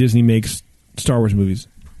why Disney makes Star Wars movies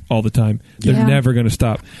all the time. They're never going to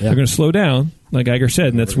stop. Yeah. They're going to slow down, like Iger said,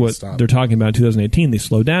 and that's what they're talking about in 2018. They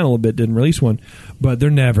slowed down a little bit, didn't release one, but they're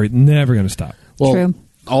never going to stop. Well, True.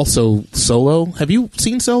 Also, Solo. Have you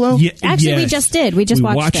seen Solo? Yeah, Actually, we just did. We just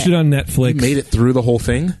watched it on Netflix. You made it through the whole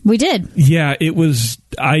thing? We did. Yeah, it was.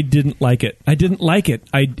 I didn't like it. I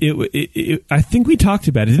think we talked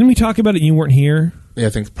about it. Didn't we talk about it and you weren't here? Yeah, I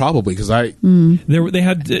think probably because They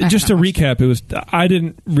had just to recap. It was. I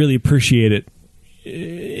didn't really appreciate it.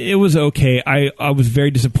 It was okay. I was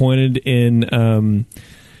very disappointed in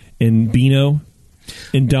Beano,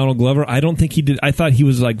 in Donald Glover. I don't think he did. I thought he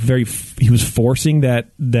was like he was forcing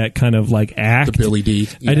that kind of like act. The Billy D.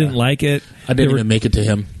 Yeah. I didn't like it. I didn't even make it to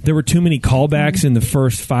him. There were too many callbacks in the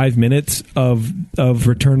first 5 minutes of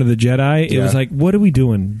Return of the Jedi. It was like, what are we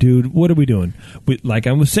doing, dude? What are we doing? Like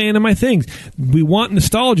I was saying in my things, we want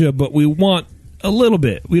nostalgia, but we want a little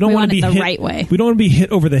bit. We don't want to be the hit right way. We don't want to be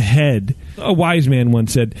hit over the head. A wise man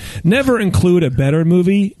once said, "Never include a better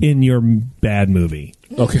movie in your bad movie."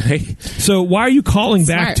 Okay. So why are you calling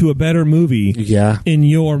back to a better movie? In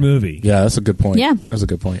your movie. Yeah, that's a good point. Yeah, that's a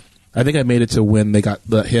good point. I think I made it to when they got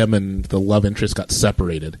him and the love interest got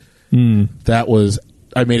separated. That was.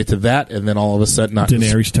 I made it to that, and then all of a sudden,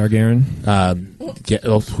 Daenerys Targaryen.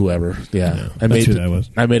 Whoever. Yeah, I made it. That was.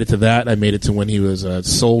 I made it to that. I made it to when he was a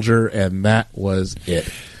soldier, and that was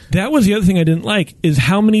it. That was the other thing I didn't like is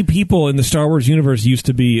how many people in the Star Wars universe used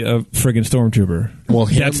to be a friggin' stormtrooper. Well,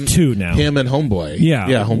 that's 2 now. Him and Homeboy. Yeah,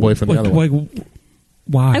 Homeboy from the other one.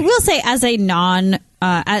 Why? I will say, as a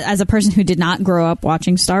as a person who did not grow up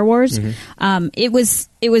watching Star Wars, the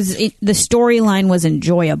storyline was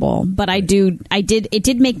enjoyable, but it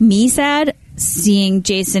did make me sad seeing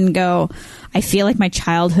Jason go, I feel like my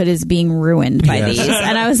childhood is being ruined by these.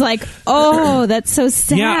 And I was like, oh, that's so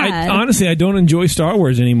sad. Yeah, honestly, I don't enjoy Star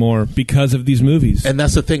Wars anymore because of these movies. And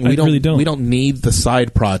that's the thing. We don't need the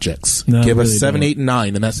side projects. No, give us really 7, 8, and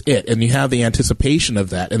 9, and that's it. And you have the anticipation of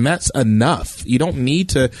that, and that's enough. You don't need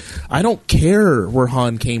to. I don't care where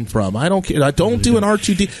Han came from. I don't care. I don't do an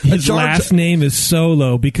R2D. His last name is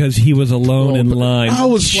Solo because he was alone in line. I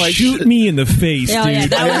was like, shoot me in the face, dude. Yeah,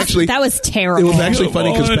 that was terrible. It was actually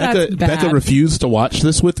funny because Becca refused to watch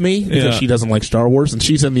this with me because she doesn't like Star Wars, and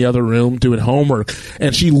she's in the other room doing homework,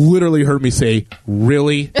 and she literally heard me say,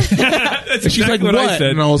 "Really?" And she's like, "What?"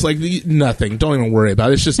 And I was like, "Nothing. Don't even worry about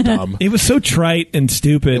it. It's just dumb." It was so trite and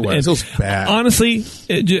stupid. It was bad. Honestly,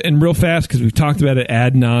 and real fast because we've talked about it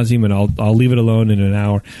ad nauseum, and I'll leave it alone in an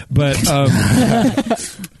hour. But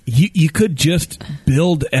you could just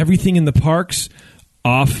build everything in the parks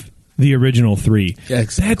off the original 3. Yeah,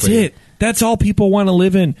 exactly. That's it. That's all people want to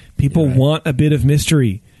live in. People want a bit of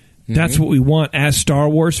mystery. That's what we want. As Star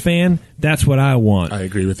Wars fan, that's what I want. I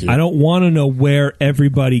agree with you. I don't want to know where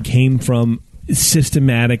everybody came from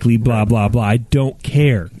systematically, blah, blah, blah. I don't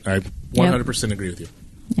care. I 100% agree with you.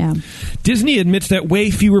 Yeah. Disney admits that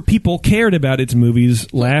way fewer people cared about its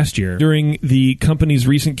movies last year. During the company's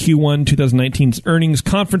recent Q1 2019 earnings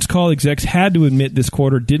conference call, execs had to admit this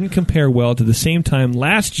quarter didn't compare well to the same time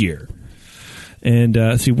last year.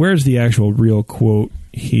 And see, where's the actual real quote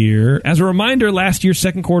here? As a reminder, last year's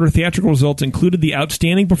second quarter theatrical results included the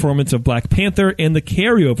outstanding performance of Black Panther and the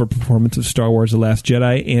carryover performance of Star Wars The Last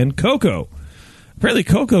Jedi and Coco. Apparently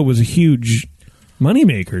Coco was a huge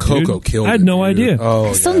moneymaker, dude. Coco killed I had no idea. Oh,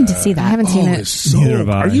 I still need to see that. I haven't seen it. Neither have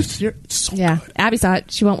I. Are you serious? So good. Abby saw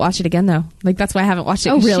it. She won't watch it again, though. Like, that's why I haven't watched it.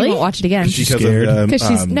 Oh, really? She won't watch it again. She's scared.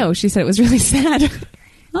 Because she said it was really sad.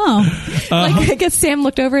 Oh. I guess Sam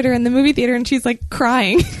looked over at her in the movie theater and she's like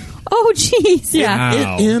crying. Oh, jeez. Yeah.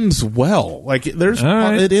 Wow. It ends well. Like it ends well. All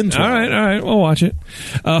right. We'll watch it.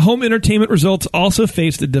 Home entertainment results also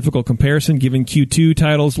faced a difficult comparison, given Q2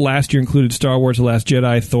 titles last year included Star Wars The Last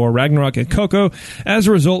Jedi, Thor, Ragnarok, and Coco. As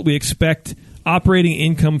a result, we expect operating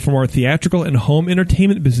income from our theatrical and home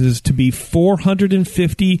entertainment businesses to be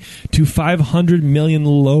 $450 to $500 million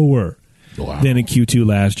lower than in Q2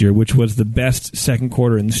 last year, which was the best second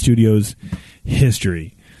quarter in the studio's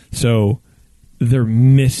history. So they're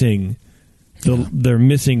missing they're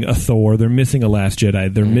missing a Thor, they're missing a Last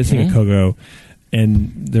Jedi, they're missing a Coco,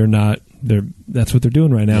 and that's what they're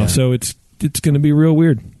doing right now. Yeah. So it's going to be real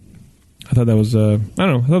weird. I thought that was I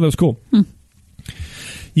thought that was cool.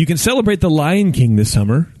 You can celebrate The Lion King this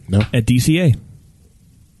summer at DCA.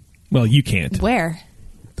 Well, you can't. Where?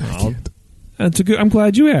 I'm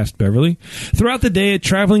glad you asked, Beverly. Throughout the day, a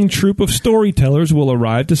traveling troupe of storytellers will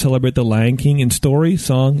arrive to celebrate the Lion King in story,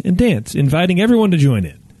 song, and dance, inviting everyone to join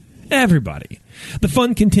in. Everybody. The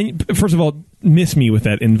fun continues. First of all, miss me with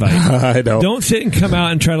that invite. I know. Don't sit and come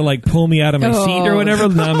out and try to pull me out of my seat or whatever.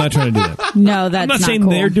 No, I'm not trying to do that. No, that's I'm not saying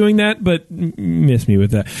cool. they're doing that, but miss me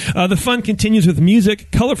with that. The fun continues with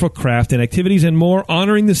music, colorful craft, and activities, and more,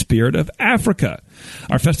 honoring the spirit of Africa.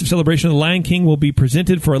 Our festive celebration of the Lion King will be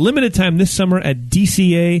presented for a limited time this summer at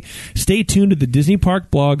DCA. Stay tuned to the Disney Park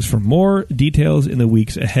blogs for more details in the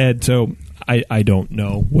weeks ahead. So I don't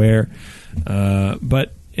know where,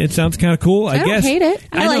 but it sounds kind of cool. I guess. Don't hate it.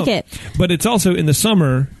 I like it. But it's also in the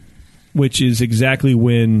summer, which is exactly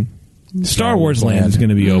when Star Wars Land is going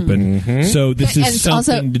to be open. So this And is it's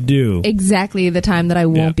also something to do. Exactly the time that I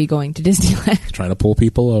won't be going to Disneyland. Trying to pull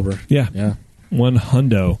people over. Yeah. One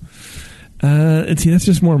hundo. And see, that's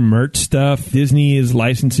just more merch stuff. Disney is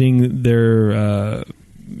licensing their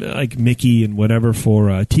Mickey and whatever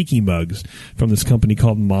for tiki mugs from this company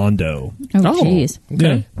called Mondo. Oh, jeez.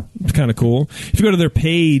 Yeah, it's kind of cool. If you go to their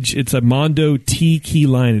page, it's a Mondo Tiki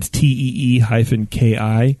line. It's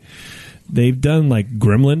TEE-KI. They've done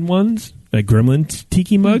Gremlin ones, Gremlin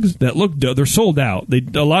tiki mugs that look dope. They're sold out.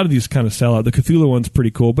 A lot of these kind of sell out. The Cthulhu one's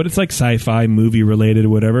pretty cool, but it's sci-fi movie related or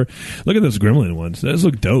whatever. Look at those Gremlin ones. Those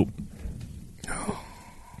look dope.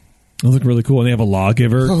 Those look really cool. And they have a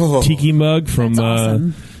Lawgiver tiki mug from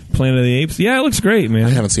awesome. Planet of the Apes. Yeah, it looks great, man. I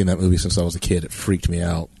haven't seen that movie since I was a kid. It freaked me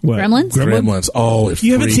out. What? Gremlins? Gremlins. Oh, it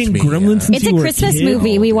You haven't freaked seen me Gremlins out. since It's a you were Christmas kid?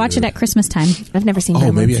 movie. We watch it at Christmas time. I've never seen Oh,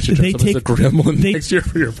 Gremlins. maybe I should They dress up as a gremlin they- next year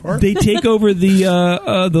for your party. They take over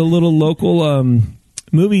the little local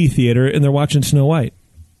movie theater, and they're watching Snow White.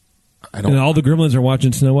 And all the Gremlins are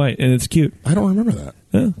watching Snow White, and it's cute. I don't remember that.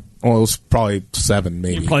 Yeah. Well, it was probably 7,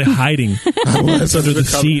 maybe. Probably hiding under the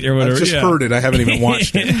seat or whatever. I just heard it. I haven't even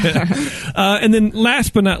watched it. And then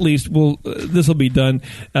last but not least, this will be done.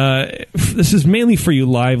 This is mainly for you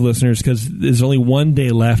live listeners because there's only one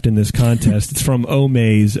day left in this contest. It's from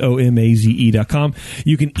Omaze, OMAZE.com.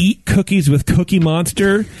 You can eat cookies with Cookie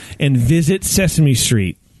Monster and visit Sesame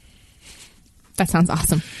Street. That sounds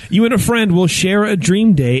awesome. You and a friend will share a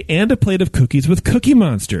dream day and a plate of cookies with Cookie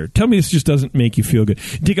Monster. Tell me this just doesn't make you feel good.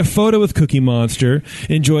 Take a photo with Cookie Monster,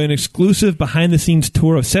 enjoy an exclusive behind-the-scenes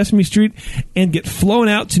tour of Sesame Street, and get flown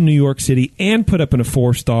out to New York City and put up in a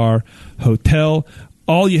 4-star hotel.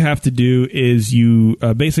 All you have to do is you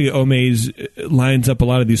basically Omaze lines up a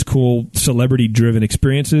lot of these cool celebrity-driven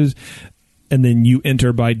experiences, and then you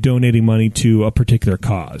enter by donating money to a particular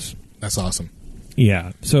cause. That's awesome.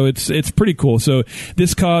 Yeah, so it's pretty cool. So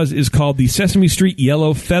this cause is called the Sesame Street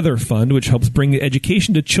Yellow Feather Fund, which helps bring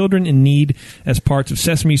education to children in need as parts of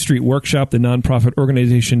Sesame Street Workshop, the nonprofit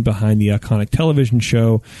organization behind the iconic television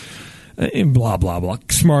show. And blah, blah, blah.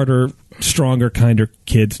 Smarter, stronger, kinder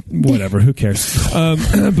kids. Whatever. Who cares?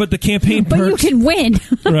 But the campaign But perks... you can win.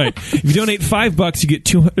 Right. If you donate $5, you get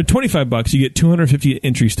 $25. You get 250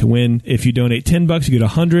 entries to win. If you donate $10, you get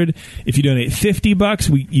 100. If you donate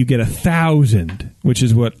 $50, you get 1,000, which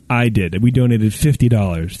is what I did. We donated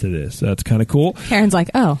 $50 to this. That's kind of cool. Karen's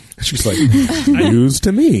like, oh. She's like, news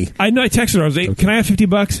to me. I know. I texted her. I was like, "Can I have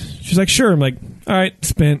 $50?" She's like, "Sure." I'm like, "All right,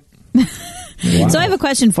 spent." Wow. So I have a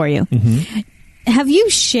question for you. Mm-hmm. Have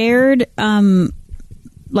you shared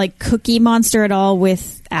Cookie Monster at all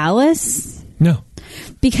with Alice? No.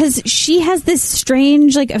 Because she has this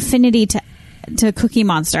strange affinity to Cookie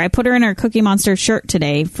Monster. I put her in her Cookie Monster shirt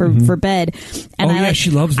today for bed, and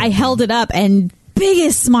she loves it. I held it up and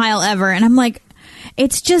biggest smile ever, and I'm like,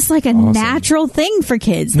 it's just like a natural thing for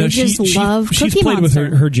kids. They just love Cookie She's played Monster.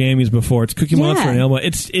 with her jammies before. It's Cookie Monster and Elmo.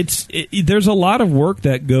 There's a lot of work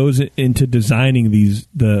that goes into designing these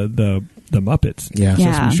the Muppets. Yeah.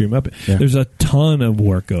 Sesame Street Muppet. Yeah. There's a ton of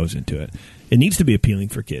work goes into it. It needs to be appealing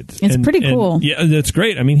for kids. It's pretty cool. Yeah, that's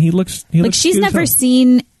great. I mean, he looks she's good as never hell.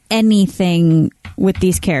 seen anything with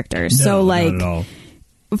these characters. No, So not at all.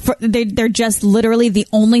 they're just literally the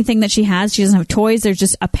only thing that she has. She doesn't have toys. There's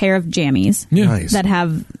just a pair of jammies Yeah. Nice. that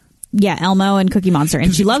have Elmo and Cookie Monster,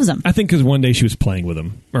 and she loves them. I think because one day she was playing with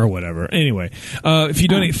them or whatever. Anyway, if you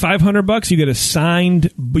donate $500, you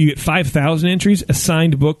get you get 5,000 entries, a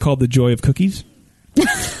signed book called The Joy of Cookies.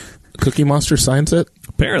 Cookie Monster signs it?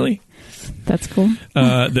 Apparently. That's cool.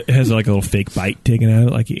 It has a little fake bite taken out of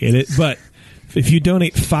it, like you ate it. But if you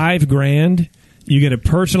donate $5,000, you get a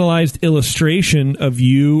personalized illustration of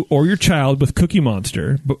you or your child with Cookie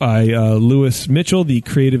Monster by Louis Mitchell, the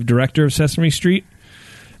creative director of Sesame Street.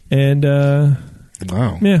 And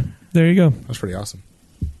Wow. yeah, there you go. That's pretty awesome.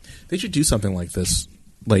 They should do something like this,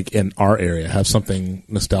 in our area, have something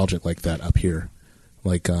nostalgic like that up here.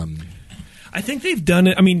 Like, I think they've done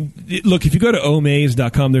it. I mean, look, if you go to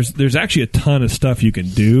omaze.com, there's actually a ton of stuff you can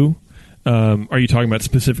do. Are you talking about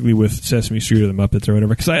specifically with Sesame Street or the Muppets or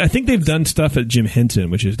whatever? Because I think they've done stuff at Jim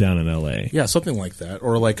Henson, which is down in L.A. yeah, something like that,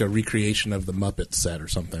 or like a recreation of the Muppet set or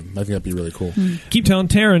something. I think that'd be really cool. Keep telling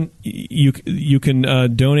Taryn you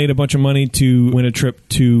can donate a bunch of money to win a trip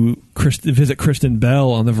to visit Kristen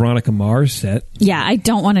Bell on the Veronica Mars set. Yeah, I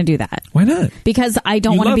don't want to do that. Why not? Because I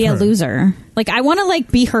don't You want to love be her. a loser. Like, I want to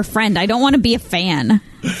like be her friend. I don't want to be a fan.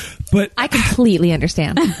 But I completely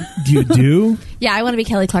understand. you do? Yeah, I want to be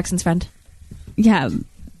Kelly Clarkson's friend. Yeah,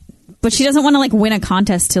 but she doesn't want to like win a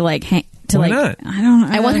contest to like hang. To Why like, not? I don't.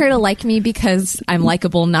 I want her to like me because I'm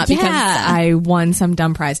likable, not because Yeah. I won some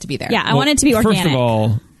dumb prize to be there. Yeah, I want it to be organic. First of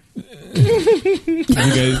all, have you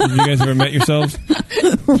guys ever met yourselves?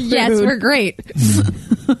 Yes, we're great.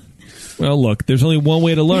 Well, look, there's only one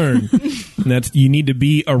way to learn, and that's you need to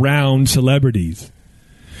be around celebrities.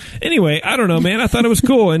 Anyway, I don't know, man. I thought it was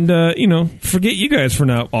cool, and forget you guys for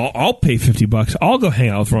now. I'll pay $50. I'll go hang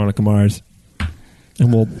out with Veronica Mars,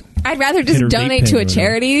 and we'll. I'd rather Hit just her vape donate pen to or a whatever.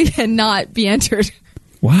 charity and not be entered.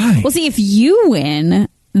 Why? Well, see, if you win,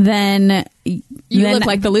 then You then, look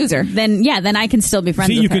like the loser. Then I can still be friends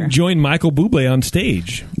See, with you her. can join Michael Bublé on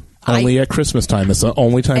stage. Only at Christmas time. It's the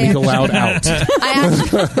only time he's allowed out.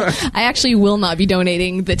 I actually will not be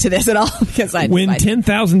donating to this at all because I Win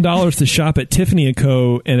 $10,000 to shop at Tiffany &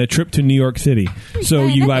 Co. and a trip to New York City. So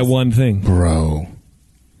you buy one thing. Bro.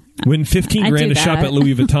 Win $15 I'd grand do to shop that. at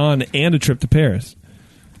Louis Vuitton and a trip to Paris.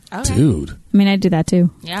 Dude. I mean, I'd do that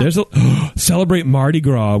too. Yeah. There's celebrate Mardi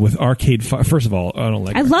Gras with Arcade Fire. First of all, I don't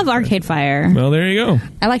like. I love Arcade Fire. Well, there you go.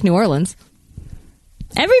 I like New Orleans.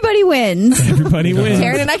 Everybody wins. Everybody wins.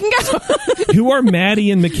 Taryn and I can go. Who are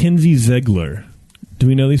Maddie and Mackenzie Ziegler? Do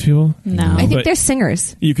we know these people? No. I think But they're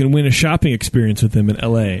singers. you can win a shopping experience with them in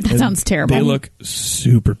L.A. That And sounds terrible. They look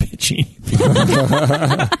super bitchy.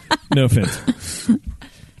 No offense.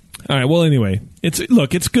 All right. Well, anyway,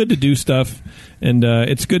 it's good to do stuff, and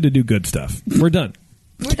it's good to do good stuff. We're done.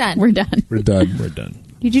 We're done. We're done. We're done. We're done.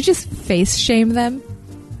 Did you just face shame them?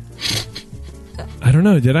 I don't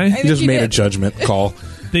know. Did I? He just made a judgment call.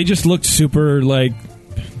 They just looked super like.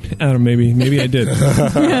 I don't know, maybe I did.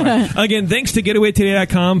 Again, thanks to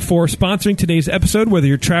GetawayToday.com for sponsoring today's episode. Whether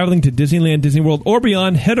you're traveling to Disneyland, Disney World, or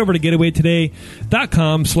beyond, head over to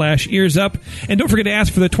GetawayToday.com/earsup. And don't forget to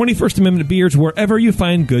ask for the 21st Amendment beers wherever you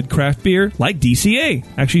find good craft beer, like DCA.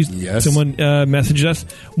 Actually, Yes. someone messaged us.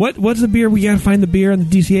 What's the beer? We got to find the beer on the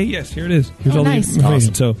DCA. Yes, here it is. Here's all nice. the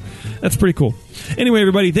information. Awesome. So that's pretty cool. Anyway,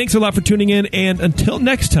 everybody, thanks a lot for tuning in. And until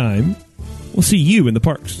next time, we'll see you in the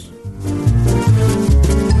parks.